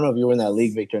 Shit, I don't know if you were in that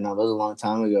league, Victor. Now that was a long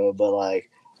time ago, but like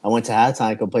I went to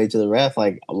halftime, complained to the ref,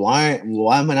 like why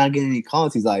am I not getting any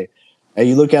calls? He's like, hey,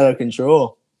 you look out of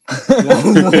control.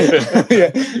 Yeah,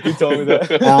 he told me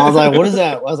that. And I was like, what is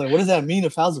that? I was like, what does that mean?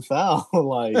 A foul's a foul.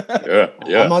 Like, yeah.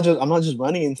 I'm not just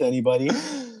running into anybody,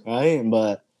 right?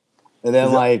 But and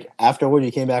then like afterward,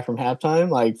 you came back from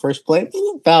halftime, like first play,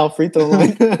 foul, free throw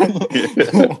line.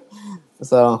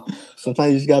 So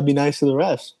sometimes you just gotta be nice to the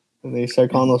refs, and they start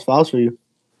calling those fouls for you.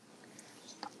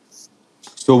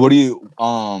 So what do you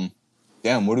where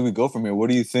do we go from here? What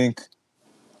do you think?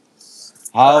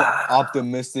 How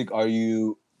optimistic are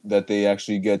you that they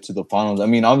actually get to the finals? I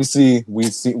mean, obviously we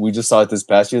just saw it this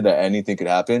past year that anything could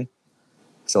happen.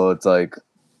 So it's like,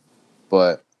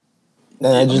 but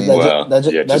and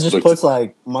that just puts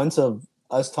like months of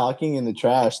us talking in the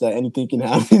trash that anything can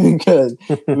happen because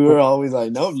we were always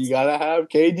like, nope, you gotta have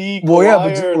KD,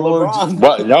 Kawhi, or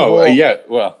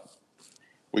LeBron.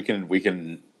 We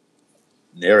can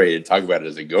narrate and talk about it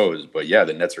as it goes, but yeah,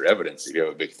 the Nets are evidence. If you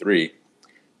have a big three,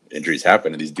 injuries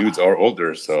happen, and these dudes are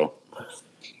older, so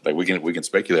like we can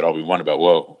speculate all we want about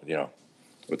what's going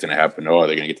to happen. Oh,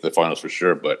 they're going to get to the finals for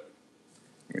sure, but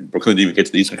I mean, Brooklyn didn't even get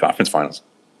to the Eastern Conference Finals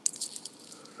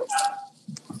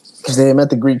because they met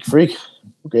the Greek Freak,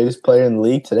 greatest player in the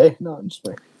league today. No, I'm just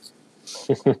playing.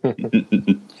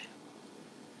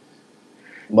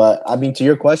 But I mean, to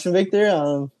your question,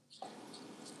 Victor,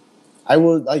 I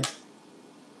would like.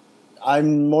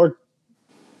 I'm more.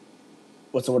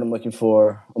 What's the word I'm looking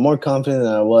for? I'm more confident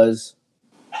than I was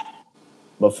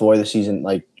before the season.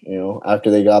 Like, you know,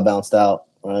 after they got bounced out,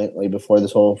 right? Like before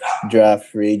this whole draft,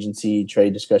 free agency,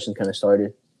 trade discussion kind of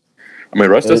started. I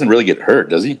mean, Russ doesn't really get hurt,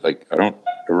 does he? Like, I don't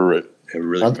ever really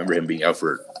remember him being out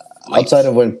for. Outside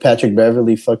of when Patrick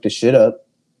Beverly fucked his shit up.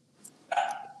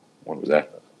 What was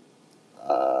that?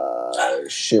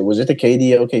 Shit, was it the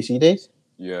KD OKC days?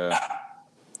 Yeah.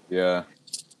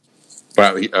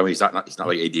 But I mean, he's not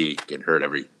like AD getting hurt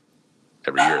every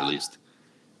year at least,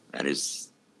 and I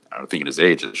don't think at his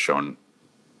age has shown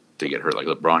to get hurt like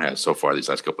LeBron has so far these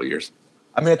last couple of years.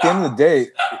 I mean, at the end of the day,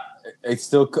 it's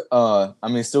still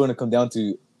it's still going to come down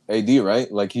to AD,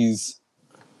 right? Like he's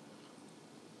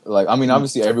like, I mean,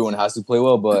 obviously everyone has to play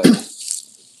well, but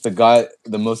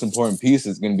the most important piece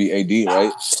is going to be AD,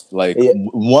 right? Like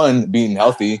one, being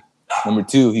healthy. Number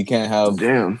two, he can't have.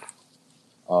 Damn.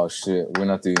 Oh shit, we're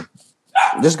not the.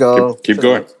 Just go. Keep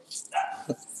going.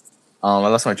 I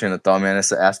lost my train of thought, man. It's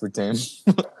the aspartame.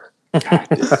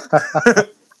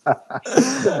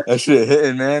 That shit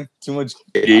hitting, man. Too much.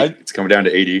 It's coming down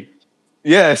to AD.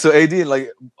 Yeah, so AD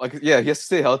like he has to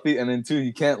stay healthy, and then two,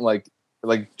 he can't like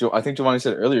I think Giovanni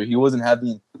said earlier, he wasn't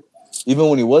having, even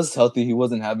when he was healthy, he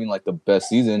wasn't having like the best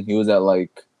season. He was at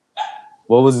like,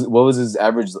 what was his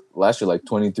average last year? Like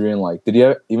 23 and like, did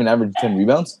he even average 10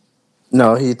 rebounds?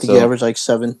 No, he averaged like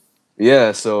 7.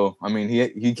 Yeah, so I mean,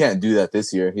 he can't do that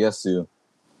this year. He has to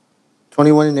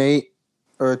 21.8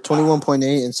 or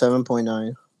 21.8 and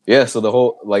 7.9. Yeah, so the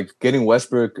whole like getting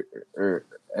Westbrook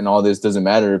and all this doesn't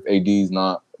matter if AD is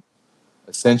not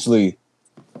essentially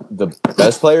the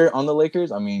best player on the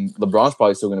Lakers. I mean, LeBron's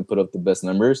probably still going to put up the best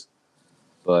numbers,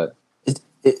 but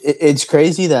it's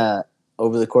crazy that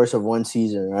over the course of one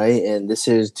season, right? And this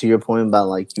is to your point about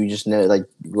like you just know, like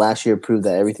last year proved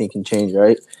that everything can change,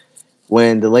 right?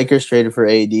 When the Lakers traded for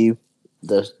AD,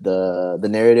 the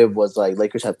narrative was like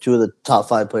Lakers have two of the top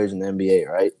 5 players in the NBA,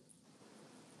 right?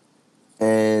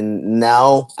 And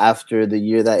now after the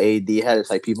year that AD had,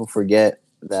 it's like people forget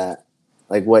that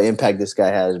like what impact this guy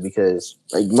has because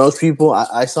like most people,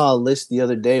 I saw a list the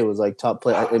other day. It was like top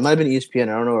play. It might have been ESPN.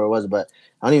 I don't know where it was, but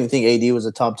I don't even think AD was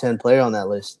a top 10 player on that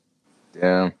list.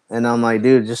 yeah. And I'm like,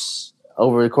 dude, just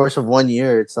over the course of 1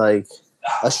 year, it's like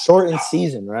a shortened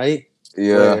season, right?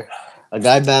 Yeah. Where a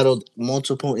guy battled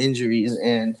multiple injuries,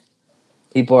 and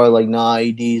people are like, "Nah,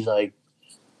 AD's like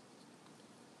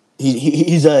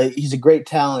he's a great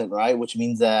talent, right?" Which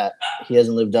means that he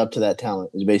hasn't lived up to that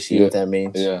talent. Is basically what that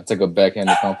means. Yeah, it's like a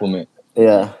backhanded compliment.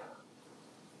 Yeah.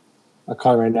 I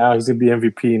call it right now. He's gonna be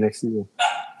MVP next season.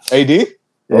 AD? Yeah.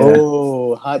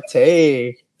 Oh, hot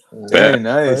take. Very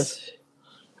nice.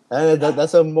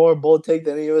 That's a more bold take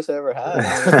than any of us ever had.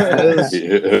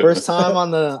 First time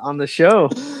on the show.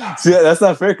 See, that's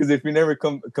not fair because if we never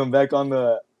come back on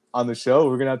the show,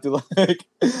 we're gonna have to like.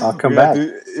 I'll come back.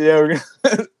 We're gonna.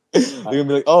 They're gonna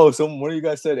be like, oh, so one of you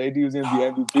guys said AD was gonna be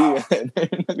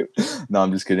MVP. No,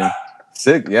 I'm just kidding.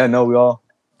 Sick. Yeah, no, we all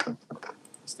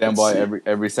stand by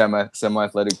every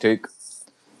semi-athletic take.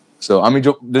 So I mean,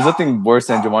 there's nothing worse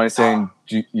than Giovanni saying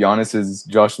Giannis is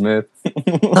Josh Smith. You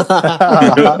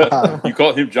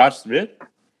called him Josh Smith?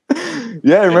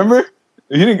 Yeah, remember?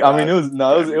 He didn't. I mean, it was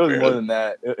more than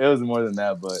that. It was more than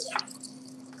that, but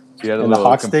he had a in little the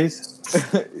Hawks days.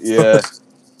 Yeah,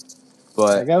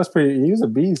 but that guy was pretty. He was a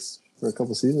beast for a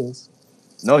couple seasons.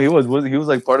 No, he was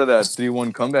like part of that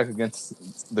 3-1 comeback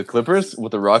against the Clippers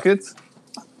with the Rockets.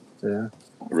 Yeah.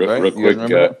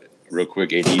 Real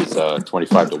quick, AD is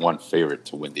 25-1 favorite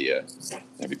to win the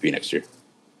MVP next year.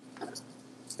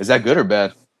 Is that good or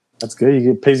bad? That's good.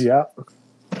 He pays you out.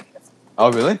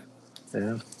 Oh, really?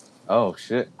 Yeah. Oh,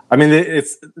 shit. I mean,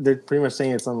 they're pretty much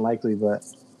saying it's unlikely, but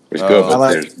it's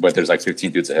good. But there's like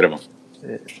 15 dudes ahead of him.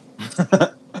 Yeah.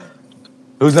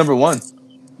 Who's number 1?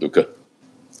 Luka.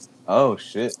 Oh,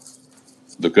 shit.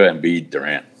 Luka, Embiid,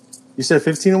 Durant. You said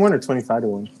 15-1 or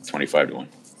 25-1? 25-1.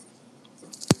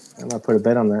 I might put a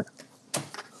bet on that.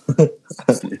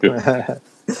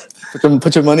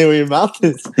 Put your money where your mouth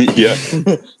is. Yeah.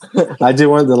 I did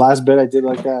the last bet I did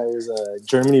like that. It was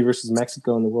Germany versus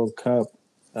Mexico in the World Cup.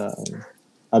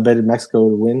 I betted Mexico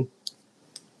to win.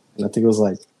 And I think it was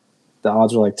like the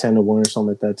odds were like 10-1 or something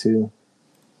like that too.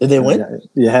 Did they win?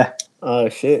 Yeah. Oh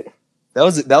shit. That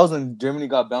was when Germany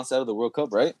got bounced out of the World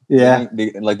Cup, right? Yeah. They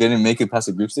didn't make it past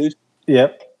the group stage?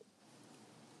 Yep.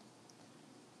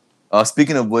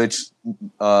 Speaking of which,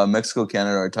 Mexico,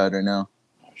 Canada are tied right now.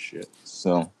 Oh shit!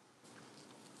 So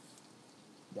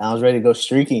I was ready to go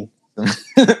streaking.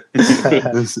 the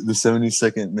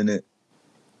 72nd minute.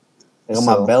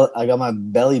 I got my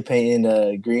belly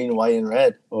painted green, white, and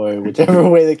red, or whichever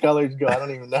way the colors go. I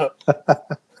don't even know.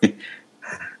 I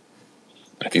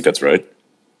think that's right.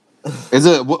 Is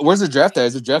it? Where's the draft at?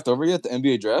 Is the draft over yet? The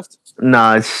NBA draft?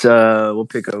 Nah, it's what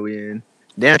pick are we in?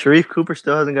 Damn, Sharif Cooper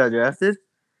still hasn't got drafted.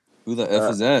 Who the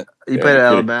F is that? He played at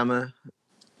Alabama.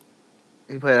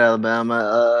 I'm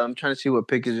trying to see what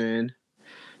pick is in.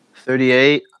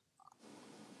 38.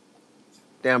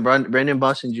 Damn, Brandon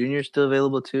Boston Jr. is still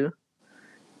available too.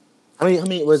 How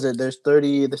many was it? There's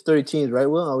 30 teams, right,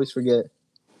 Will? I always forget.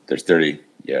 There's 30,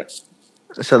 yeah.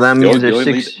 So that means there's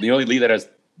 6. The only league that has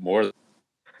more than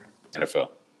NFL.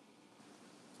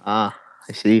 Ah,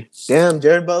 I see. Damn,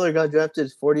 Jared Butler got drafted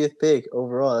his 40th pick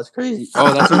overall. That's crazy.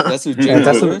 Oh, that's who Jared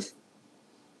Butler is?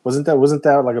 Wasn't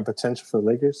that like a potential for the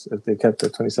Lakers if they kept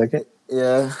their 22nd?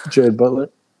 Yeah. Jared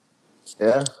Butler.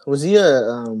 Yeah. Was he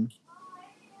did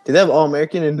they have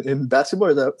All-American in basketball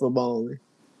or is that football only?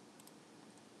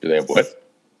 Do they have what?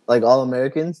 Like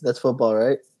All-Americans? That's football,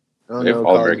 right? They have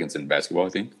All-Americans in basketball, I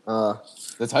think.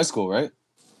 That's high school, right?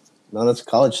 No, that's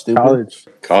college, stupid.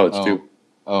 College too.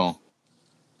 Oh.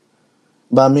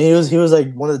 But I mean, he was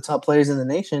like one of the top players in the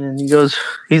nation, and he's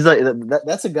like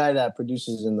that's a guy that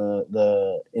produces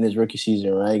in his rookie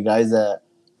season, right? Guys that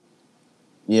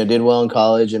did well in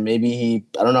college, and maybe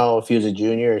I don't know if he was a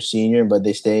junior or senior, but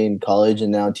they stay in college,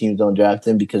 and now teams don't draft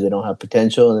him because they don't have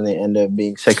potential, and then they end up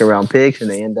being second round picks,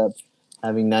 and they end up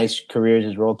having nice careers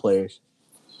as role players.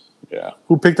 Yeah.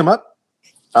 Who picked him up?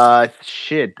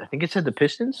 Shit, I think it said the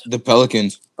Pistons. The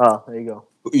Pelicans. Oh, there you go.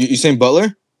 You saying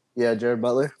Butler? Yeah, Jared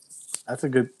Butler.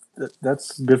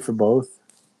 That's good for both.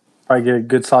 Probably get a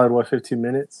good solid 15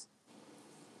 minutes.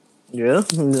 Yeah,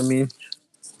 I mean,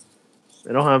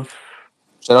 They don't have.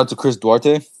 Shout out to Chris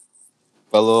Duarte,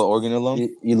 fellow Oregon alum.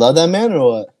 You love that man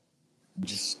or what?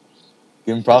 Just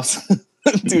give him props,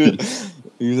 dude.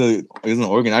 He's in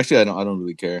Oregon. Actually, I don't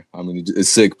really care. I mean, it's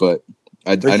sick, but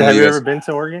I know have you guys, ever been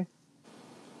to Oregon?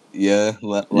 Yeah,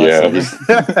 last Yeah. summer.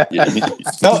 Yeah.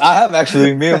 No, I have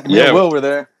actually. Me and Will were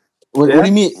there. What do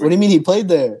you mean? What do you mean he played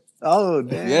there? Oh,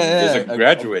 damn. Yeah, He's a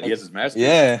graduate. He has his master's.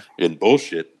 Yeah. In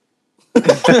bullshit.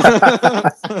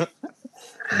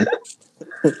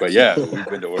 But yeah, we've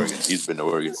been to Oregon. He's been to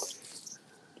Oregon.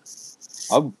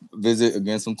 I'll visit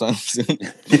again sometime soon.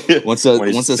 Once When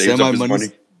he the saves up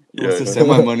his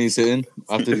semi money's hitting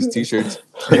after these t-shirts.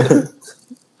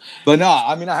 But no,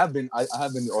 I mean I have been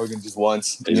to Oregon just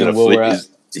once. He's gonna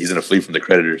flee from the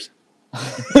creditors.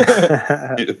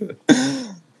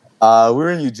 We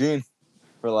were in Eugene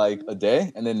for like a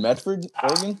day, and then Medford,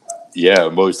 Oregon. Yeah,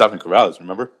 but we stopped in Corrales,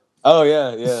 remember? Oh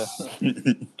yeah.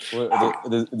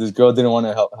 This girl didn't want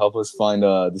to help us find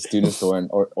the student store in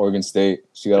Oregon State.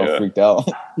 She got all freaked out.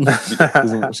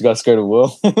 She got scared of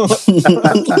Will.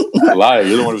 Lie,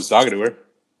 you're the one who was talking to her.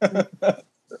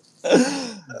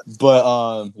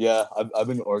 But yeah, I've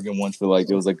been to Oregon once for like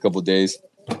it was like a couple of days.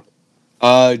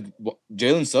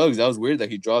 Jalen Suggs, that was weird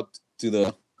that he dropped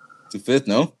to fifth,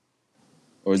 no?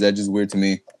 Or is that just weird to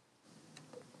me?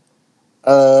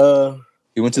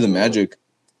 He went to the Magic.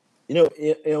 The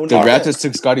Raptors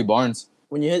took Scotty Barnes.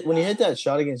 When you hit that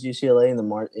shot against UCLA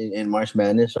in March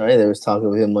Madness, right? There was talk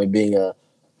of him like being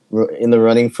in the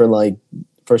running for like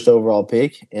first overall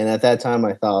pick, and at that time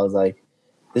I thought I was like,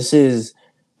 this is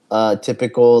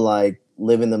typical like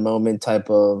live in the moment type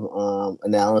of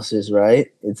analysis,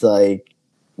 right? It's like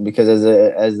because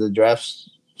as the draft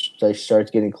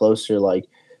starts getting closer, like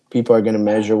people are gonna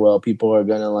measure well, people are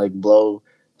gonna like blow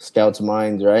scouts'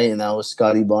 minds, right? And that was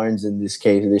Scotty Barnes in this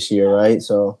case this year, right?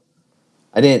 So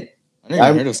I didn't even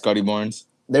heard of Scotty Barnes.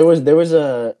 There was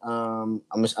a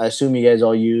I assume you guys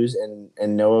all use and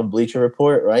know of Bleacher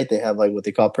Report, right? They have like what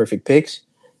they call perfect picks.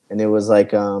 And it was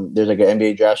like there's like an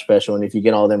NBA draft special, and if you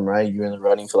get all of them right, you're in the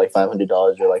running for like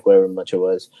 $500 or like whatever much it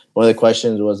was. One of the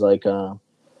questions was like,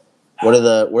 what are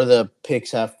the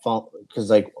picks have? Because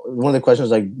like one of the questions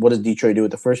was like, what does Detroit do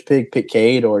with the first pick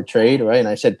Cade or trade, right? And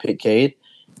I said pick Cade,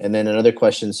 and then another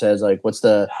question says like, what's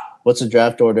the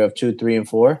draft order of 2, 3, and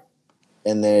 4?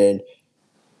 And then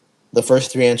the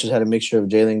first 3 answers had a mixture of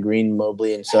Jalen Green,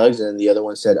 Mobley, and Suggs, and the other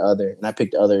one said other, and I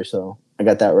picked other, so I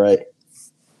got that right.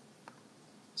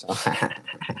 So.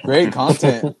 Great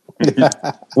content.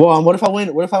 Well, what if I win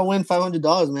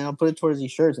 $500, man? I'll put it towards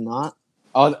these shirts, not.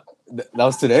 Oh, that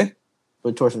was today? Put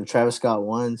it towards some Travis Scott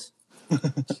ones.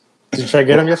 Did you try to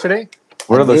get them yesterday?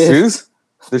 What are the shoes?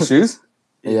 The shoes?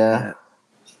 Yeah.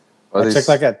 I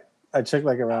checked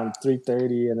like around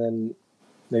 3:30, and then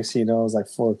next thing you know, it was like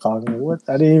 4 o'clock. I'm like, what?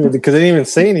 I didn't even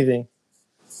say anything.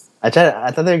 I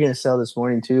thought they were gonna sell this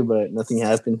morning too, but nothing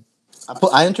happened.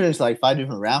 I entered into like 5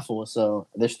 different raffles, so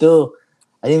I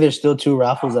think there's still 2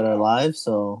 raffles that are live.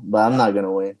 So, but I'm not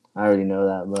gonna win. I already know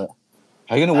that. But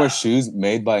how are you gonna wear shoes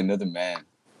made by another man?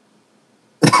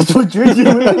 That's what you're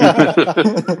doing.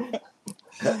 I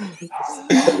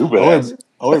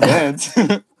wear bands.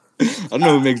 I don't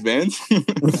know who makes bands. If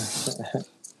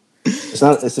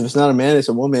it's not a man, it's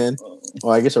a woman.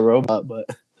 Or I guess a robot. But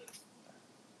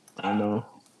I don't know.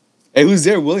 Hey, who's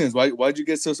there, Williams? Why'd you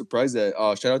get so surprised that?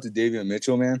 Shout out to Davion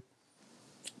Mitchell, man.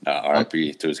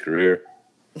 RIP to his career.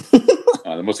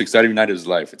 The most exciting night of his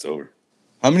life. It's over.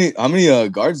 How many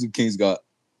guards do Kings got?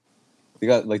 They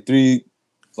got like three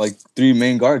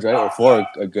main guards, right? Or 4,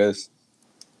 I guess.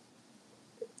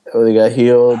 Oh, they got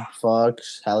Hield,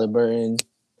 Fox, Halliburton,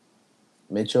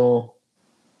 Mitchell.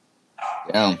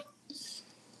 Damn.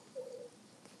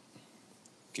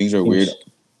 Kings are weird.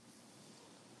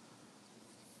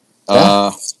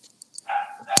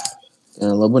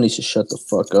 Lobo needs to shut the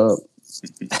fuck up.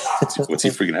 What's he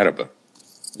freaking out about?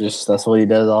 Just that's what he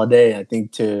does all day. I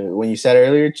think when you said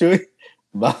earlier, Chuy,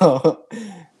 about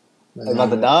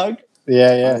the dog.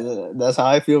 Yeah. That's how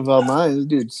I feel about mine. This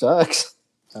dude sucks.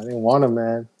 I didn't want him,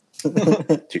 man.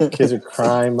 Kids are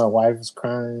crying. My wife is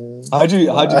crying. How'd you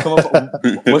come up?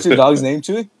 What's your dog's name,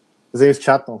 Chuy? His name's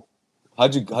Chato.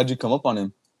 How'd you come up on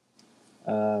him?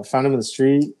 Found him in the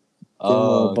street. Gave him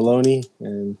a bologna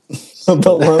and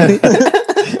bologna.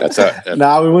 That's how.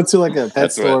 Nah, we went to like a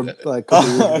pet store like a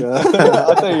couple weeks ago. I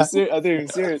thought you were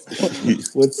serious.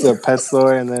 Went to a pet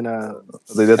store and then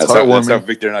that's how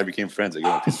Victor and I became friends. I gave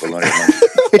him a piece of bologna.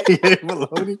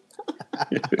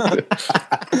 bologna.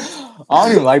 I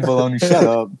don't even like bologna. Shut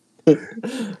up.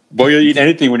 Boy, you'll eat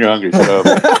anything when you're hungry. Shut up.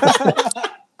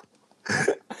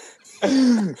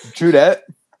 True that.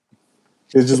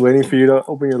 He was just waiting for you to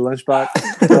open your lunchbox.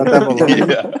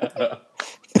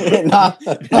 Nah,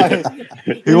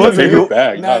 He wants a paper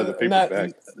bag. No, the paper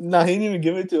bag. Nah, he didn't even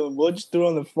give it to him. We'll just threw it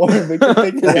on the floor and make him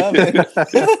pick it up.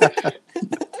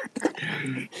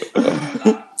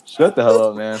 Shut the hell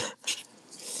up, man.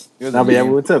 No, but yeah, we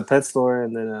went to a pet store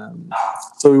and then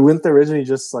so we went there originally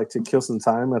just like to kill some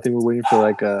time. I think we were waiting for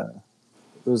like there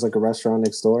was like a restaurant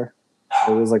next door.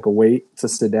 It was like a wait to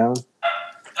sit down.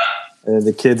 And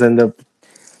the kids end up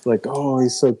like, oh,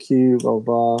 he's so cute, blah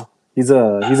blah. He's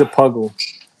a puggle.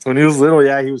 When he was little,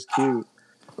 yeah, he was cute.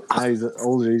 Now he's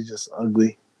older, he's just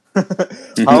ugly.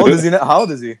 How old is he now? How old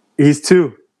is he? He's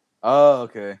 2. Oh,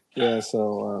 okay. Yeah,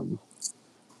 so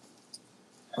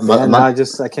I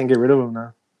can't get rid of him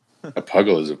now. A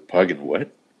puggle is a pug and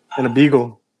what? And a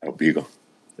beagle. A beagle.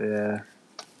 Yeah.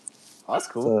 Oh, that's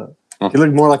cool. So, he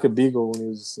looked more like a beagle when he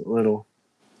was little.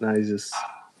 Now he's just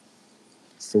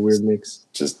it's a weird mix.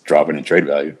 Just dropping in trade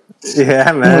value.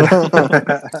 Yeah, man.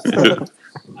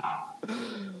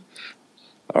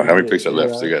 Oh, how many picks are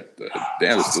left? So you got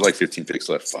there's like 15 picks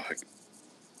left. Fuck.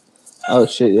 Oh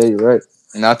shit! Yeah, you're right.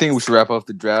 And I think we should wrap up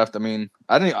the draft. I mean,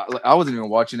 I wasn't even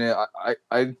watching it.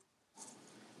 I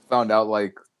found out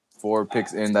like 4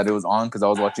 picks in that it was on because I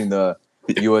was watching the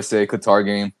USA Qatar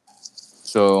game.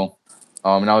 So,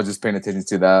 and I was just paying attention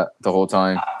to that the whole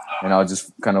time, and I was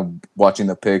just kind of watching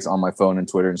the picks on my phone and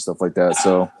Twitter and stuff like that.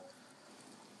 So,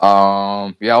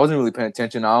 yeah, I wasn't really paying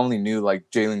attention. I only knew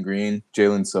like Jalen Green,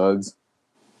 Jalen Suggs,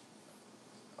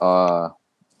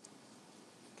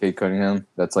 Kate Cunningham.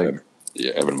 That's like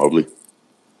Evan Mobley.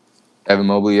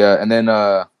 Yeah, and then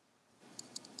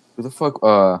who the fuck?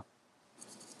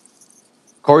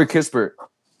 Corey Kispert.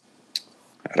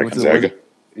 Out of Gonzaga.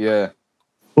 Yeah.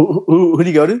 Who do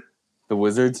you go to? The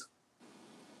Wizards.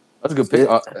 That's a good pick.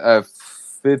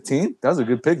 15? That was a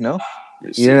good pick, no?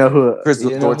 You know who? Chris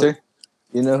Duarte?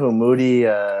 You know who Moody?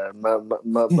 Nah,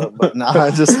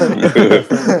 just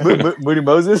Moody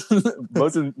Moses?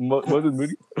 Moses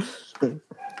Moody?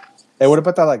 Hey, what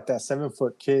about that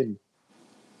 7-foot kid?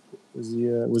 Was he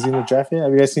in the draft yet?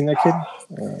 Have you guys seen that kid?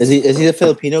 Is he the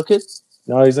Filipino kid?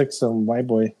 No, he's like some white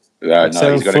boy. No,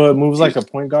 7 foot, moves like a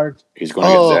point guard. He's going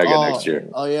to Gonzaga next year.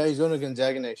 Oh yeah, he's going to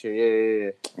Gonzaga next year.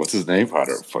 Yeah. What's his name? I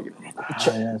don't fucking remember.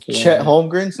 Chet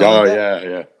Holmgren. Oh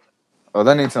yeah. Oh,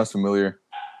 that name sounds familiar.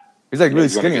 He's like really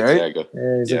skinny, right? Yeah,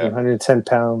 he's like 110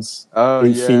 pounds. Oh,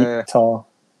 8 feet tall.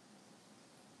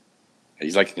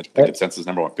 He's like the consensus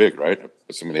number 1 pick, right?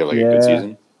 Assuming they have like a good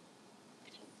season.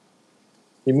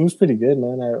 He moves pretty good,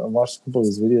 man. I watched a couple of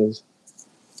his videos.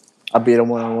 I beat him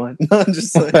 1-on-1. No, I'm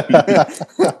just like,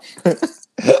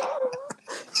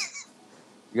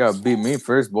 you gotta beat me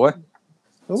first, boy.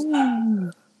 Ooh.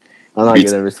 I'm not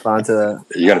gonna respond to that.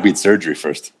 You gotta beat surgery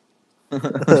first.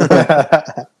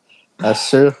 That's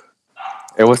true.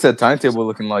 Hey, what's that timetable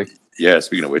looking like? Yeah,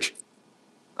 speaking of which.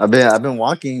 I've been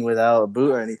walking without a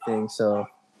boot or anything, so I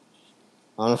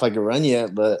don't know if I can run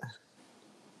yet, but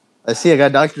I got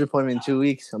a doctor's appointment in 2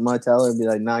 weeks. I'm gonna tell her and be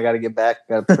like, "Nah, I gotta get back.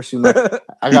 I gotta pursue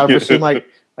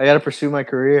my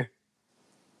career."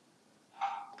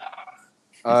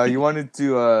 You wanted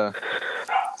to I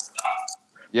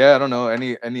don't know,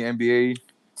 any NBA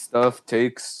stuff,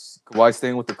 takes, Kawhi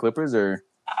staying with the Clippers or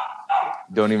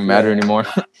don't even matter anymore?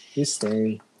 He's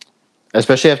staying.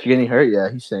 Especially after getting hurt, yeah,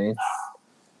 he's staying.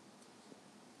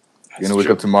 You're gonna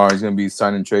wake up tomorrow, he's gonna be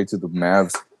signing trade to the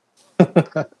Mavs.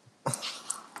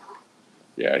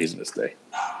 Yeah, he's gonna stay.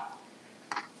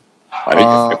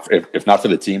 I think if not for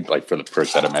the team, like for the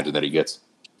perks, I'd imagine that he gets.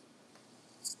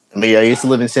 I mean, I used to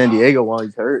live in San Diego while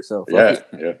he's hurt, so yeah.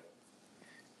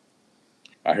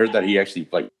 I heard that he actually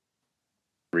like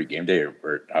every game day,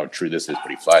 or how true this is,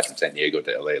 but he flies from San Diego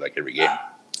to LA like every game.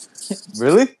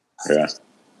 Really? Yeah.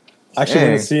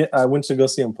 Actually, I went to go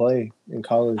see him play in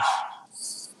college.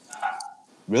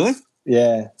 Really?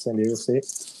 Yeah, San Diego State.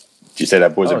 Did you say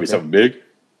that boy's gonna be something big?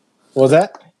 What was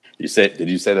that? Did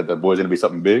you say that the boy's gonna be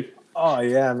something big? Oh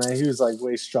yeah, man. He was like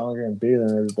way stronger and bigger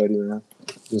than everybody, man.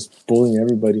 Just bullying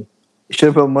everybody. You should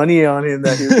have put money on him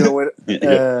that he was gonna win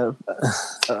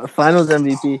Finals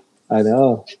MVP. I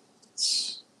know.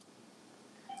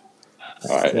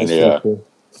 All right. Cool.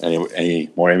 Any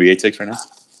more NBA takes right now?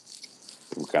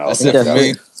 We're kind of all set for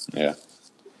me. Yeah.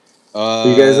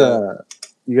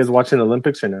 You guys watching the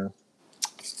Olympics or no?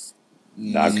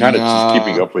 No, I'm kind of just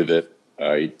keeping up with it.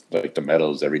 Like the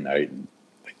medals every night and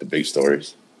like the big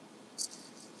stories.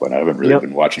 But I haven't really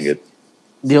been watching it.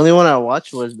 The only one I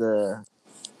watched was the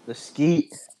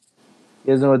skeet.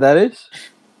 You guys know what that is?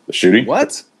 The shooting?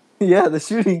 What? Yeah, the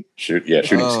shooting. Shooting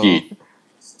skeet.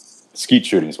 Skeet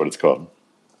shooting is what it's called.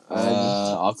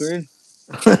 Awkward?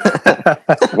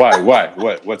 Why?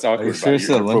 What's awkward you sure about it's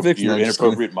the Olympics? your No, just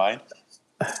inappropriate mind?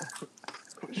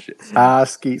 Shit.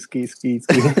 Ski. It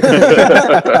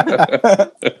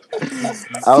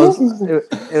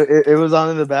was on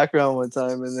in the background one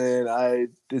time, and then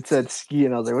it said ski,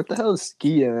 and I was like, "What the hell is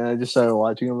ski?" And I just started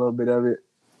watching a little bit of it.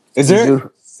 Is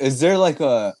there like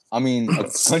a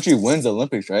country wins the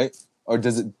Olympics, right? Or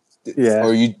does it? Yeah.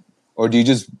 Or do you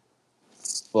just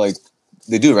like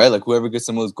they do, right? Like whoever gets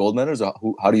the most gold medals, or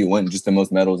how do you win? Just the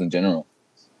most medals in general.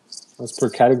 That's per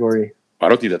category. I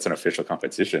don't think that's an official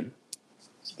competition.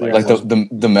 Like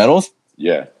the medals?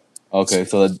 Yeah. Okay,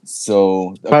 so it's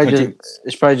probably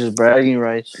just bragging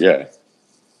rights. Yeah.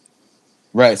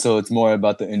 Right, so it's more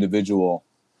about the individual.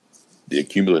 The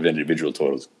cumulative individual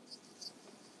totals.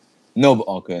 No, but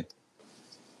okay.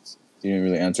 You didn't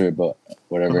really answer it, but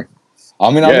whatever.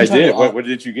 I mean, I did. What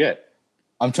did you get?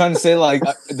 I'm trying to say, like,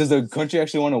 does the country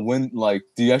actually want to win? Like,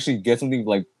 do you actually get something?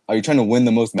 Like, are you trying to win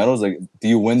the most medals? Like, do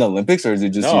you win the Olympics, or is it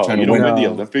just you trying to win the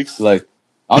Olympics? Like,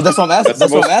 that's what I'm asking.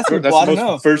 That's what I'm asking. That's I don't the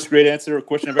know. most first grade answer or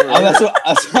question I've ever heard. That's what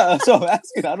I'm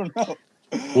asking. I don't know.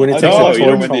 When it takes you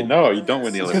don't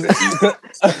win the Olympics.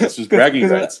 It's just bragging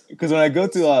rights. Because when I go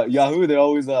to Yahoo, they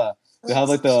always they have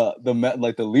like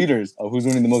the leaders of who's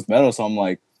winning the most medals. So I'm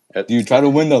like, do you try to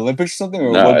win the Olympics or something,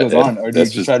 or what goes on, or do you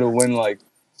just try to win like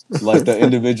the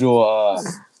individual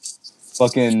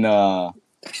fucking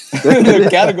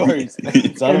categories?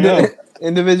 So I don't know.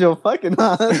 Individual fucking.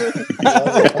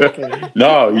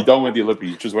 No, you don't win the Olympics.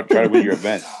 You just try to win your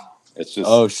event. It's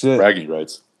just bragging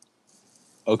rights.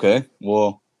 Okay,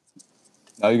 well,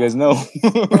 now you guys know.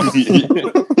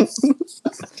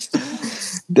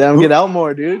 Damn, get out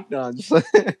more, dude. No, I'm just like...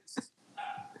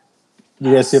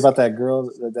 You guys see about that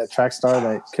girl, that track star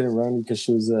that couldn't run because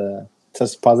she was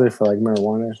tested positive for like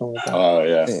marijuana or something like that? Oh,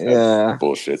 yeah. Yeah.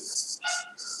 Bullshit.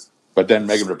 But then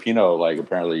Megan Rapinoe, like,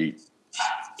 apparently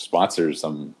sponsors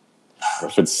some,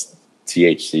 if it's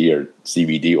THC or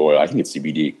CBD oil, I think it's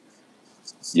CBD.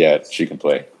 Yeah, she can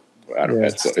play. I don't know.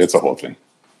 It's a whole thing.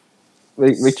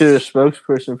 Make you a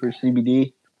spokesperson for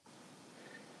CBD.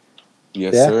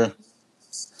 Yes, sir.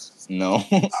 No.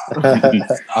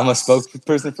 I'm a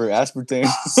spokesperson for aspartame.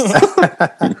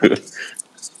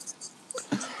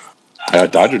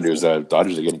 Dodger news.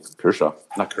 Dodgers are getting Kershaw.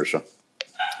 Not Kershaw.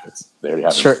 They already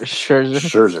have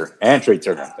Scherzer and Trey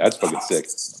Turner. That's fucking sick.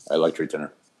 I like Trey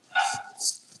Turner.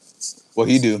 What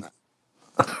he do?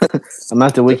 I'm going to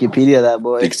have to Wikipedia that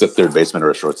boy. He's a third baseman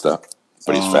or a shortstop.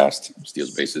 But he's fast.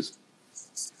 Steals bases.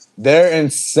 They're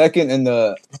in second in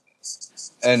the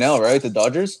NL, right? The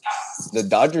Dodgers? The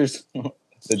Dodgers.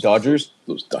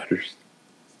 Those Dodgers.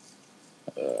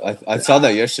 I saw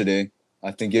that yesterday.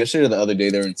 I think yesterday or the other day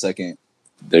they were in second.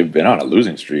 They've been on a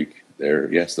losing streak.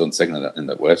 They're still in second in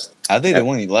the West. I think they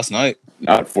won last night.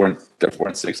 No, they're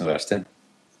 4-6 in the last 10.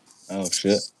 Oh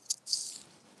shit!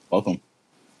 Welcome.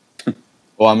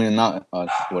 Well, I mean, not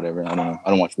whatever. I don't know. I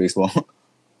don't watch baseball.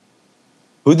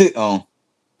 Who'd they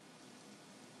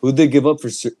give up for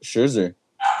Scherzer?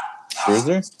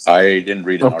 Scherzer? I didn't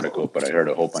read an article, but I heard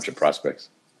a whole bunch of prospects.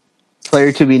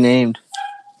 Player to be named.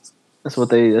 That's what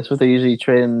they usually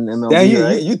trade in MLB. Yeah,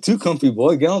 right? you too comfy,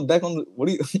 boy. Get on back on the. What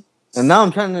do you? And now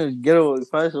I'm trying to get as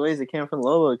far away as I can from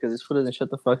Lobo because this foot doesn't shut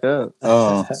the fuck up.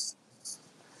 Oh.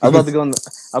 I'm about to go in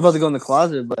the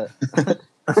closet, but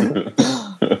there's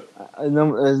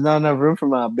not enough room for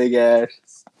my big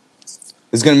ass.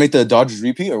 Is gonna make the Dodgers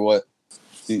repeat or what?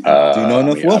 Do you know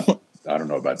enough? I don't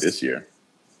know about this year,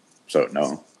 so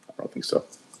no, I don't think so.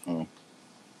 Oh.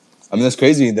 I mean, that's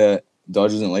crazy that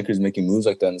Dodgers and Lakers making moves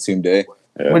like that on the same day.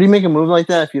 Yeah. What do you make a move like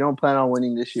that if you don't plan on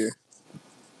winning this year?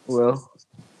 Well,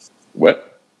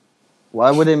 what?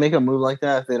 Why would they make a move like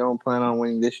that if they don't plan on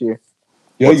winning this year?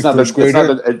 Yeah, well, it's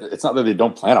not that they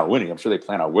don't plan on winning. I'm sure they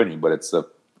plan on winning, but it's a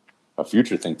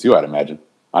future thing too, I'd imagine.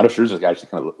 I know Scherzer's actually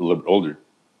kind of a little bit older,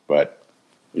 but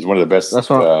he's one of the best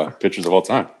pitchers of all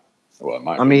time.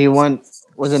 Well, he won.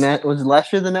 Was it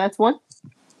last year the Nats won?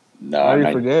 No,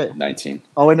 I forget. 19.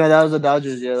 Oh wait, no, that was the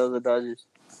Dodgers. Yeah, that was the Dodgers.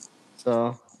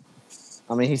 So,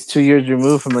 he's 2 years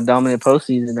removed from a dominant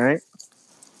postseason, right?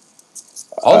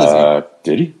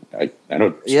 Did he? I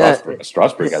know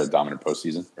Strasburg had a dominant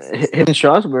postseason. In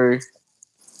Strasburg.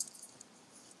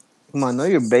 Come on, know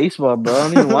your baseball, bro. I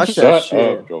don't even watch that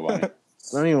shit. Up, Giovanni. I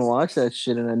don't even watch that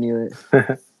shit, and I knew it.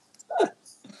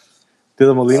 Do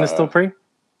the Molina still pray?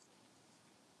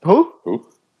 Who?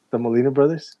 The Molina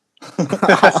brothers? Who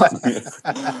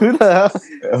the hell?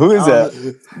 Who is that?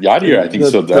 Yadier, I think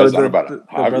still does. I don't know about the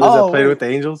brothers that played with the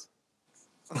Angels.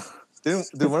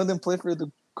 Did one of them play for the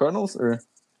Cardinals or?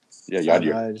 Yeah,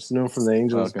 Yadier. I just knew him from the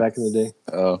Angels back in the day.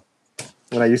 Oh,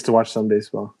 when I used to watch some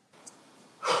baseball.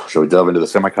 Shall we delve into the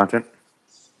semi-content?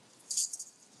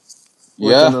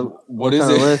 Yeah. What is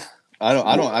it? List? I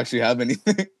don't actually have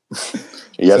anything.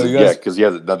 He hasn't yet because he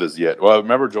hasn't done this yet. Well,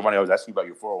 remember, Giovanni, I was asking about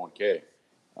your 401k.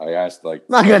 I asked like,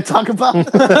 Not gonna talk about.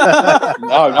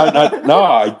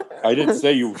 I didn't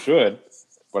say you should,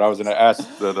 but I was gonna ask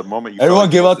the moment you. Everyone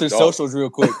give out their socials real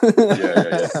quick.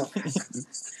 Yeah.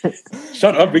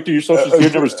 Shut up, Victor. Your social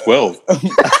security number is 12.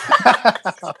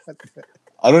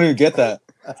 I don't even get that.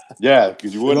 Yeah,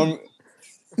 because you wouldn't.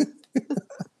 Do you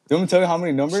want me to tell you how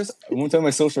many numbers? I want to tell you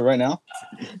my social right now.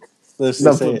 No, please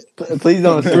don't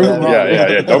say that.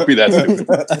 Yeah. Don't be that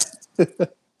stupid.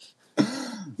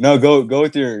 No, go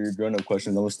with your grown-up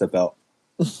question. Then we'll step out.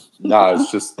 No,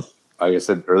 it's just like I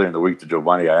said earlier in the week to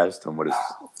Giovanni. I asked him what his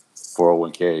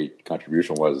 401k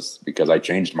contribution was because I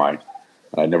changed mine.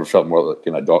 I never felt more like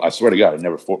an adult. I swear to God, I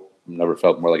never felt more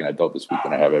like an adult this week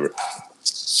than I have ever.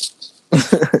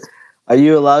 Are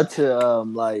you allowed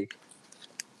to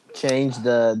change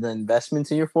the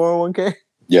investments in your 401k?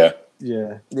 Yeah.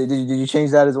 Yeah. Did you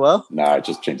change that as well? Nah, I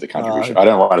just changed the contribution. I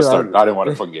didn't want to start. I didn't want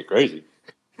to fucking get crazy.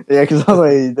 Yeah, because I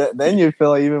was like, then you feel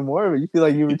like even more, but you feel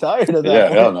like you retired at that Yeah,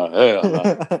 point. hell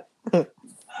no.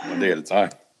 One day at a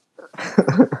time.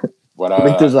 But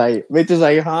Victor's like,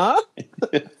 huh?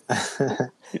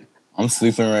 I'm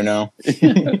sleeping right now.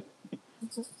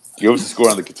 Give us the score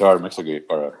on the Qatar, Mexico,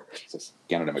 or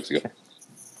Canada, Mexico.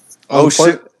 Oh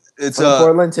shit! It's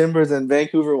Portland Timbers and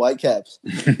Vancouver Whitecaps.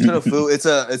 It's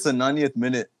a 90th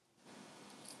minute.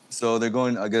 So they're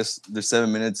going. I guess there's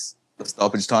 7 minutes of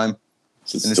stoppage time, and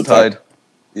it's tied.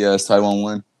 Yeah, it's tied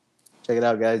 1-1. Check it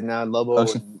out, guys. Now Lobo.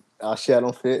 Oh shit, I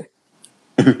don't fit.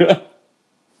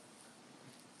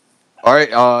 All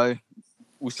right.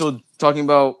 We still talking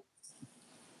about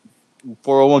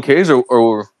 401ks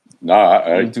or No,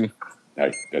 I think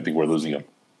we're losing them.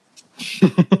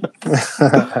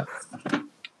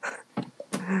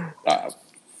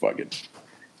 Fuck it.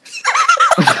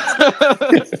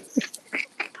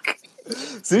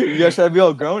 See, you guys try to be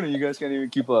all grown and you guys can't even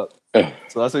keep up.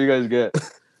 So that's what you guys get.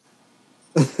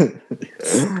 I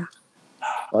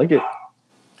like it.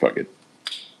 Fuck it.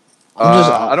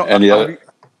 I don't. Any other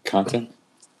content?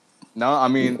 No, I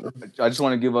mean, I just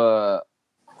want to give a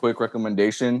quick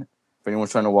recommendation if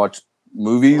anyone's trying to watch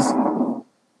movies.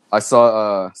 I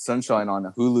saw Sunshine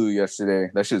on Hulu yesterday.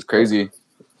 That shit's crazy.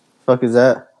 Fuck is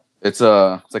that? It's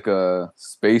like a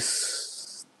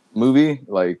space movie,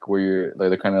 like where you're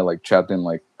they're kind of like trapped in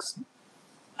like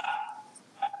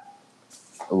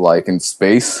in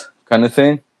space kind of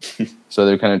thing. So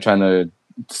they're kind of trying to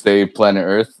stay planet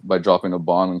Earth by dropping a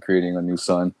bomb and creating a new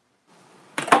sun.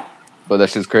 But that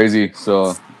shit's crazy.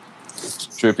 So it's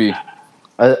trippy.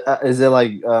 Is it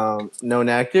like known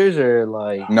actors or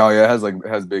like? No, yeah, it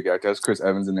has big actors. It has Chris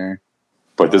Evans in there.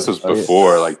 But this was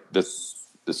before, this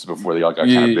is before they all got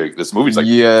kind of big. This movie's like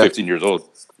 15 years old.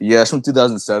 Yeah, it's from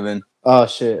 2007. Oh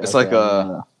shit! It's like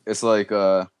I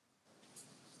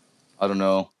don't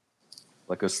know,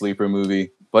 like a sleeper movie.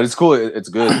 But it's cool. It's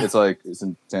good. It's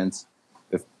intense.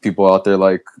 If people out there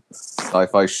like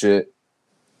sci-fi shit.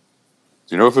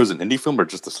 Do you know if it was an indie film or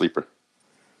just a sleeper?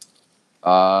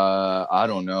 I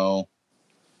don't know.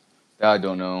 I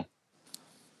don't know.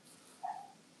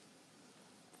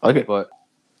 Okay, but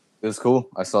it's cool.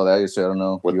 I saw that yesterday. I don't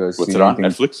know. What's it on?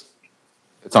 Netflix?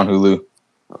 It's on Hulu.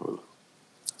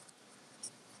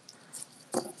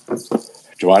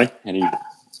 Giovanni, any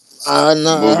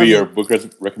movie or book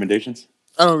recommendations?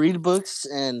 I don't read books,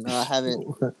 and I haven't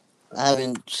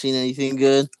seen anything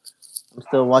good. I'm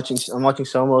still watching. I'm watching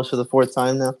Somos for the 4th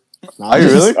time now. Are you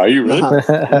really? Are you really?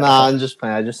 Nah, I'm just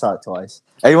playing. I just saw it twice.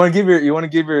 Hey, you want to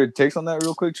give your takes on that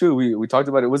real quick, Chuy? We talked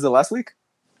about it. Was it last week?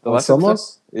 The last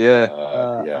Somos?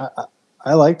 Yeah. Yeah.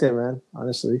 I liked it, man.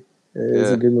 Honestly, it's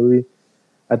a good movie.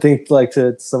 I think like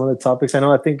to some of the topics.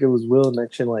 I think it was Will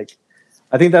mentioned like.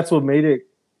 I think that's what made it.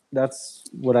 That's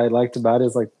what I liked about it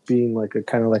is like being like a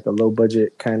kind of like a low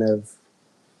budget kind of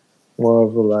more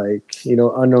of a like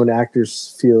unknown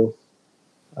actors feel.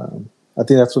 I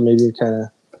think that's what made me kind of.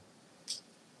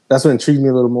 That's what intrigued me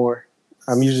a little more.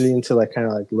 I'm usually into like kind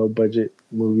of like low budget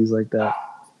movies like that.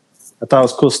 I thought it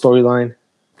was a cool storyline.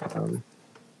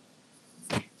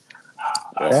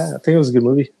 Yeah, I think it was a good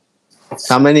movie.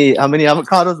 How many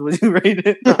avocados would you rate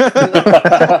it?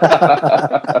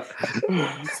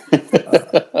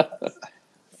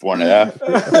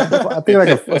 4.5. I think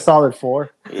like a solid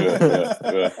 4.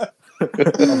 Yeah.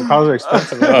 Avocados are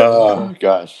expensive. Oh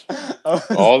gosh!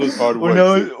 All this hard work.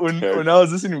 When I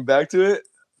was listening back to it,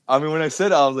 I mean, when I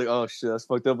said it, I was like, "Oh shit, that's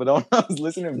fucked up." But when I was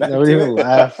listening back, Nobody even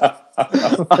laughed. I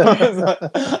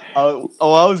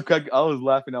was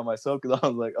laughing at myself because I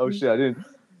was like, "Oh shit, I didn't."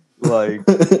 like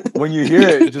when you hear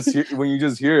it, when you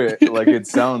just hear it, like it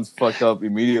sounds fucked up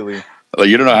immediately. Like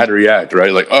you don't know how to react,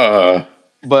 right? Like,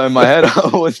 But in my head, I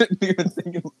wasn't even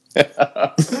thinking.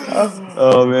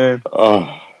 Oh man.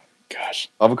 Oh gosh.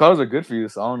 Avocados are good for you,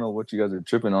 so I don't know what you guys are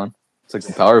tripping on. It's like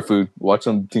some power food. Watch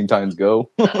some Teen Titans Go.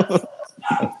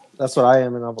 That's what I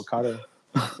am, an avocado.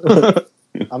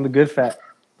 I'm the good fat.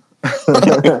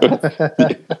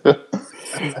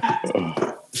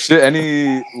 Shit,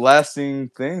 any lasting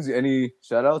things? Any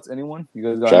shout outs? Anyone? You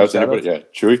guys got Shout any out to anybody? Yeah,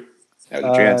 Chewy. Have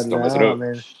a chance. Don't mess it up.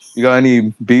 Man. You got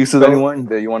any beefs with anyone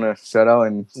that you want to shout out?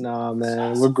 And Nah,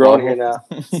 man. We're grown here now.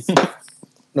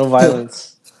 No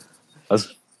violence. That's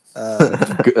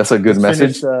a good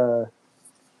message.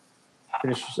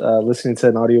 Finished listening to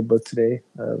an audiobook today,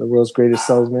 The World's Greatest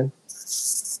Salesman.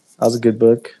 That was a good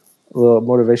book. A little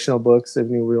motivational book. So if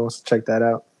anyone wants to check that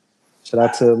out. Shout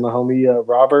out to my homie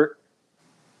Robert.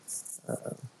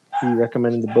 He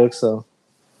recommended the book, so if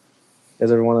you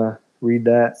guys ever want to read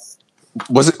that.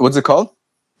 What's it called?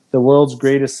 The World's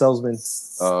Greatest Salesman.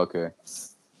 Oh, okay.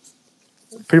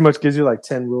 Pretty much gives you like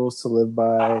 10 rules to live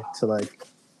by to like,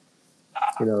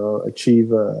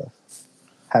 achieve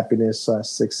happiness /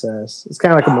 success. It's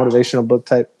kind of like a motivational book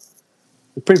type.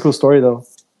 It's a pretty cool story though.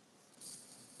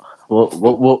 What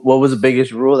was the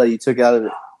biggest rule that you took out of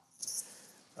it?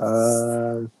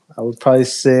 I would probably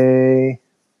say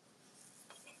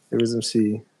there was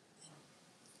MC.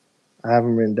 I have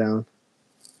them written down.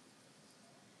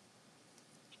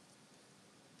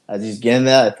 I just getting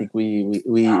that. I think we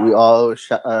all owe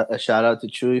a shout out to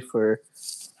Chuy for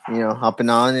hopping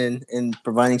on and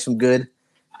providing some good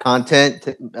content,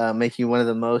 making one of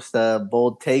the most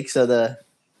bold takes of the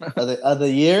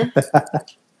year.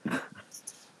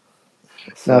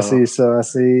 I see.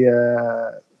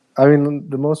 I mean,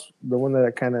 the one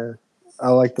that I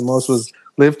liked the most was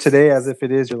live today as if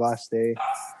it is your last day,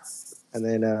 and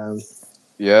then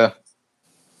yeah.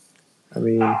 I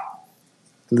mean,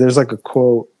 there's like a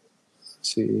quote.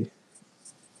 Let's see.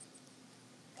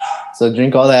 So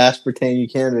drink all the aspartame you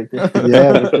can, Victor.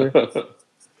 Yeah, Victor.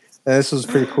 And this was a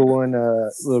pretty cool one.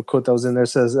 Little quote that was in there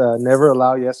says, "Never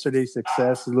allow yesterday's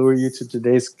success to lure you to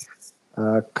today's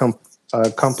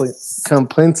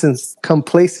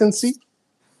complacency."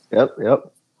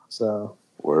 Yep. So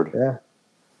word. Yeah.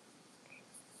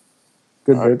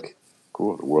 Good book. Right.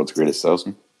 Cool. The World's Greatest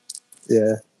Salesman.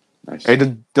 Yeah. Nice. Hey,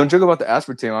 don't joke about the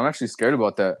aspartame. I'm actually scared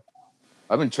about that.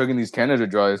 I've been chugging these Canada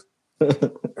Dries. I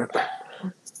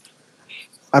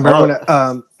remember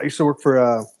when I used to work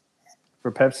for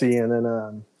Pepsi, and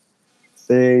then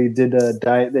they did a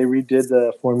diet. They redid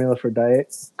the formula for Diet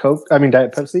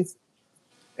Pepsi,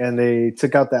 and they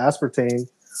took out the aspartame,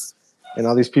 and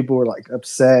all these people were like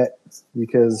upset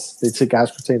because they took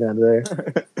aspartame out of there.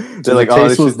 They're like, the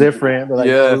taste was different. They're like,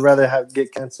 yeah. we'd rather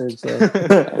get cancer, so we'll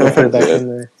put it back in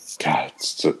there. God,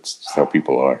 it's how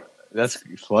people are. That's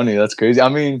funny. That's crazy. I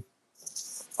mean,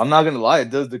 I'm not gonna lie. It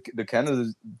does the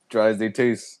Canada Dries. They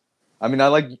taste. I mean, I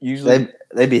like usually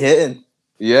they be hitting.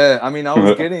 Yeah, I mean, I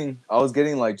was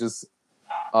getting like just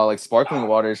like sparkling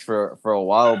waters for a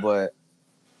while, but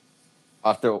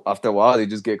after a while they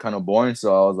just get kind of boring.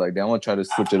 So I was like, damn, I want to try to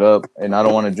switch it up, and I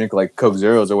don't want to drink like Coke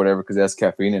Zeros or whatever because that's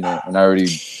caffeine in it, and I already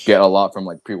get a lot from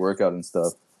like pre-workout and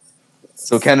stuff.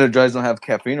 So Canada Dries don't have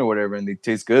caffeine or whatever, and they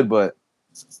taste good. But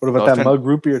what about that mug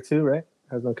root beer too? Right,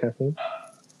 has no caffeine.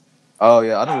 Oh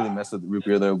yeah, I don't really mess with root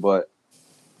beer though, but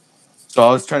so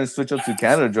I was trying to switch up to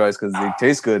Canada Dries because they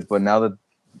taste good, but now that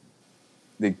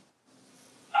they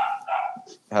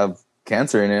have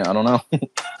cancer in it, I don't know.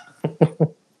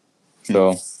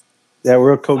 So yeah,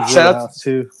 we're a Coke Zero house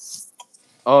too.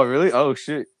 Oh really? Oh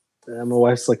shit! Yeah, my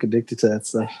wife's like addicted to that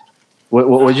stuff.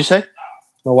 What'd you say?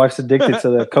 My wife's addicted to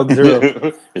the Coke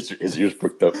Zero. His ears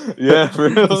pricked up. Yeah, for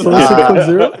real. Coke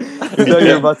Zero? You know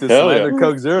you're about to slander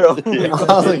Coke Zero. Yeah. I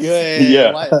was like,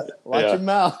 hey, watch your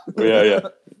mouth. Yeah.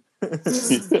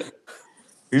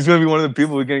 He's gonna be one of the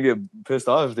people who's gonna get pissed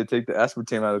off if they take the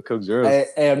aspartame out of Coke Zero.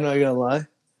 Hey, I'm not gonna lie.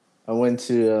 I went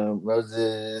to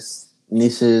Rose's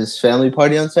niece's family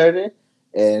party on Saturday,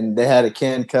 and they had a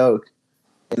canned Coke,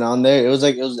 and on there it was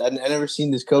I never seen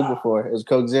this Coke before. It was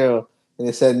Coke Zero. And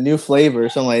it said new flavor,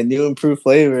 something like new improved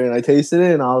flavor. And I tasted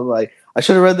it, and I was like, I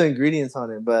should have read the ingredients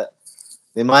on it, but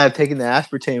they might have taken the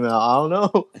aspartame out. I don't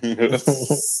know.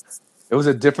 It was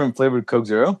a different flavored Coke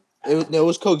Zero? It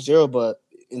was Coke Zero, but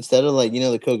instead of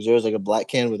the Coke Zero is like a black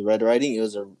can with red writing, it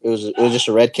was just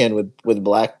a red can with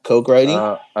black Coke writing.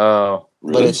 Really?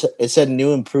 But it said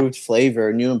new improved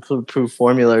flavor, new improved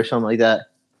formula or something like that.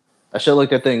 I should have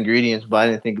looked at the ingredients, but I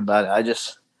didn't think about it.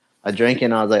 I drank it,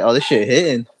 and I was like, oh, this shit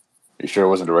hitting. You sure it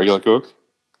wasn't a regular Coke?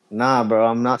 Nah, bro,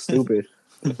 I'm not stupid.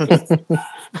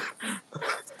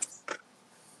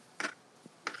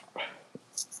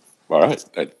 All right,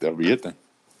 that'll be it then.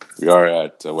 We are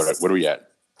at what are we at?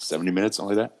 70 minutes,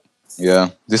 something like that. Yeah,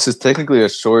 this is technically a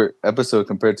short episode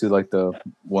compared to like the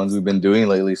ones we've been doing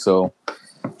lately. So,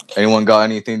 anyone got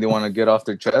anything they want to get off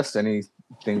their chest?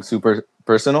 Anything super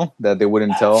personal that they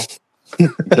wouldn't tell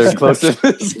their closest?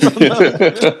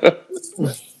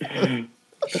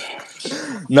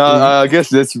 No, I guess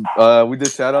this we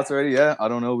did shout outs already. Yeah, I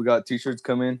don't know. We got t-shirts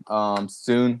coming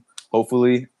soon,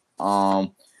 hopefully.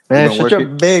 Man, shut your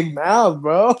big mouth,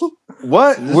 bro.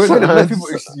 What?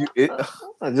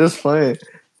 I'm just playing.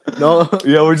 No,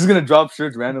 yeah, we're just gonna drop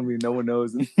shirts randomly. No one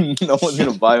knows. No one's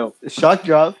gonna buy them. Shock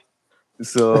drop.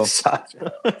 So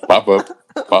pop up.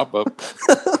 All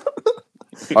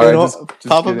right, just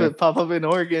pop up in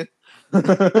Oregon. Now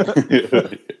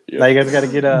you guys got to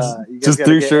get just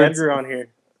 3 shirts. Edgar on here.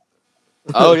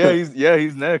 Oh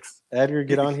he's next. Edgar,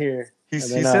 get on here. He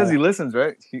says he listens,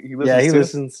 right? He listens. Yeah, he too?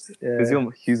 listens. Yeah.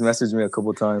 He's messaged me a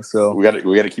couple times. So we got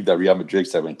to keep that Real Madrid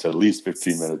segment to at least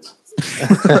 15 minutes.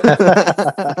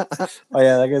 Oh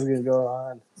yeah, that guy's gonna go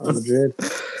on Madrid.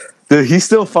 Dude, he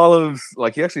still follows.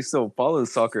 Like he actually still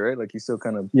follows soccer, right? Like he still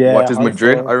kind of watches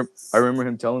Madrid. I remember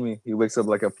him telling me he wakes up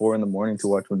like at 4 a.m. to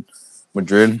watch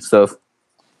Madrid and stuff.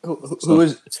 Who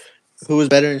was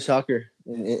better in soccer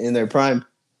in their prime?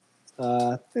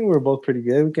 I think we're both pretty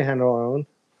good. We can handle our own.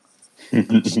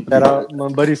 Shout out. My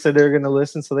buddy said they were going to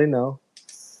listen, so they know.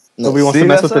 Nobody wants to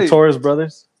mess with the Torres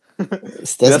brothers.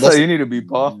 That's how you need to be,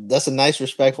 Paul. That's a nice,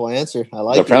 respectful answer. I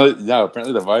like apparently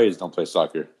the Valles don't play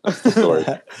soccer. That's the story.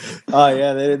 Oh,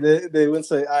 yeah. They wouldn't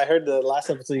say. I heard the last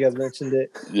episode you guys mentioned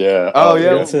it. Yeah. Oh,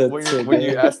 yeah. When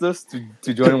you asked us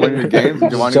to join one of your games,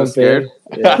 Giovanni was scared.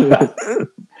 Yeah.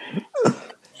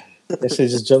 They should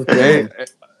just jump in. Hey,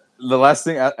 the last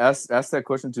thing, ask that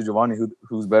question to Giovanni,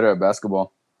 who's better at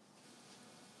basketball?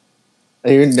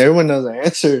 Everyone knows the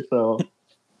answer, so.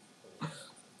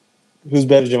 Who's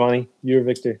better, Giovanni? You or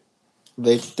Victor?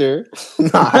 Victor. Hey,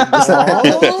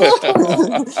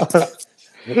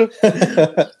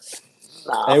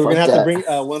 we're gonna have to bring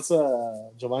once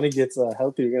Giovanni gets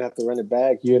healthy. We're gonna have to run it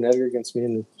back. You and Edgar against me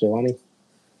and Giovanni.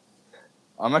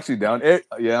 I'm actually down.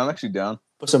 I'm actually down.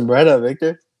 Put some bread up,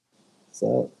 Victor.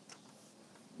 So,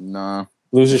 nah.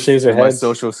 Loser shaves their head. My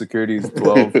social security is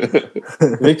 12.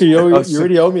 Victor, you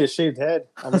already owe me a shaved head.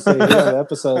 I'm saying here on the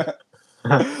episode.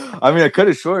 I mean, I cut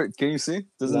it short. Can you see?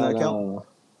 Doesn't that count? No.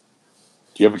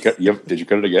 Do you have did you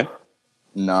cut it again?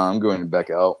 Nah, I'm going back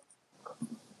out.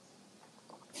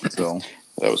 So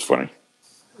that was funny.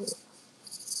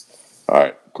 All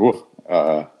right, cool.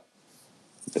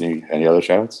 Any other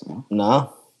shoutouts?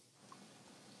 No.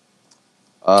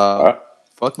 Right.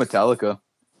 Fuck Metallica.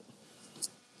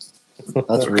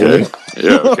 That's okay. weird.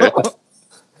 Yeah. Okay.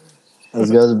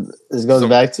 This goes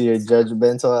back to your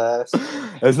judgmental ass.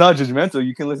 It's not judgmental.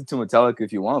 You can listen to Metallica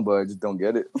if you want, but I just don't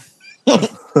get it.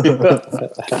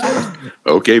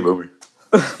 Okay, boomer.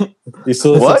 You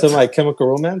still listen to My Chemical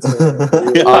Romance?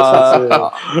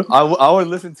 I would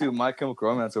listen to My Chemical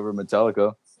Romance over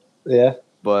Metallica. Yeah,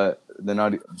 but they're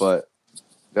not. But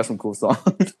that's some cool songs.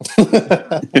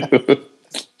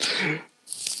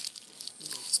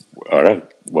 All right.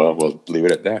 Well, we'll leave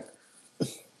it at that.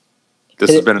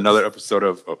 This has been another episode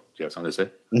of. Oh, do you have something to say?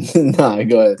 Nah,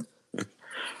 go ahead.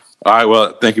 All right.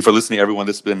 Well, thank you for listening, everyone.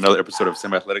 This has been another episode of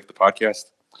Semi Athletic, the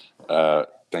podcast.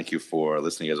 Thank you for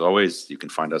listening. As always, you can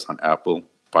find us on Apple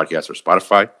Podcasts or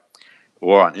Spotify,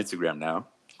 or on Instagram now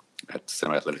at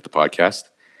Semi Athletic, the podcast.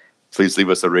 Please leave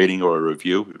us a rating or a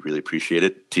review. We really appreciate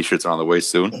it. T-shirts are on the way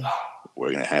soon. We're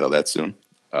going to handle that soon.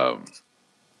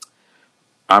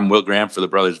 I'm Will Graham for the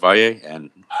Brothers Valle, and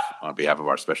on behalf of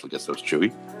our special guest host,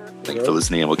 Chuy, thank you for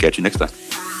listening, and we'll catch you next time.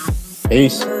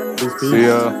 Peace. See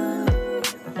ya.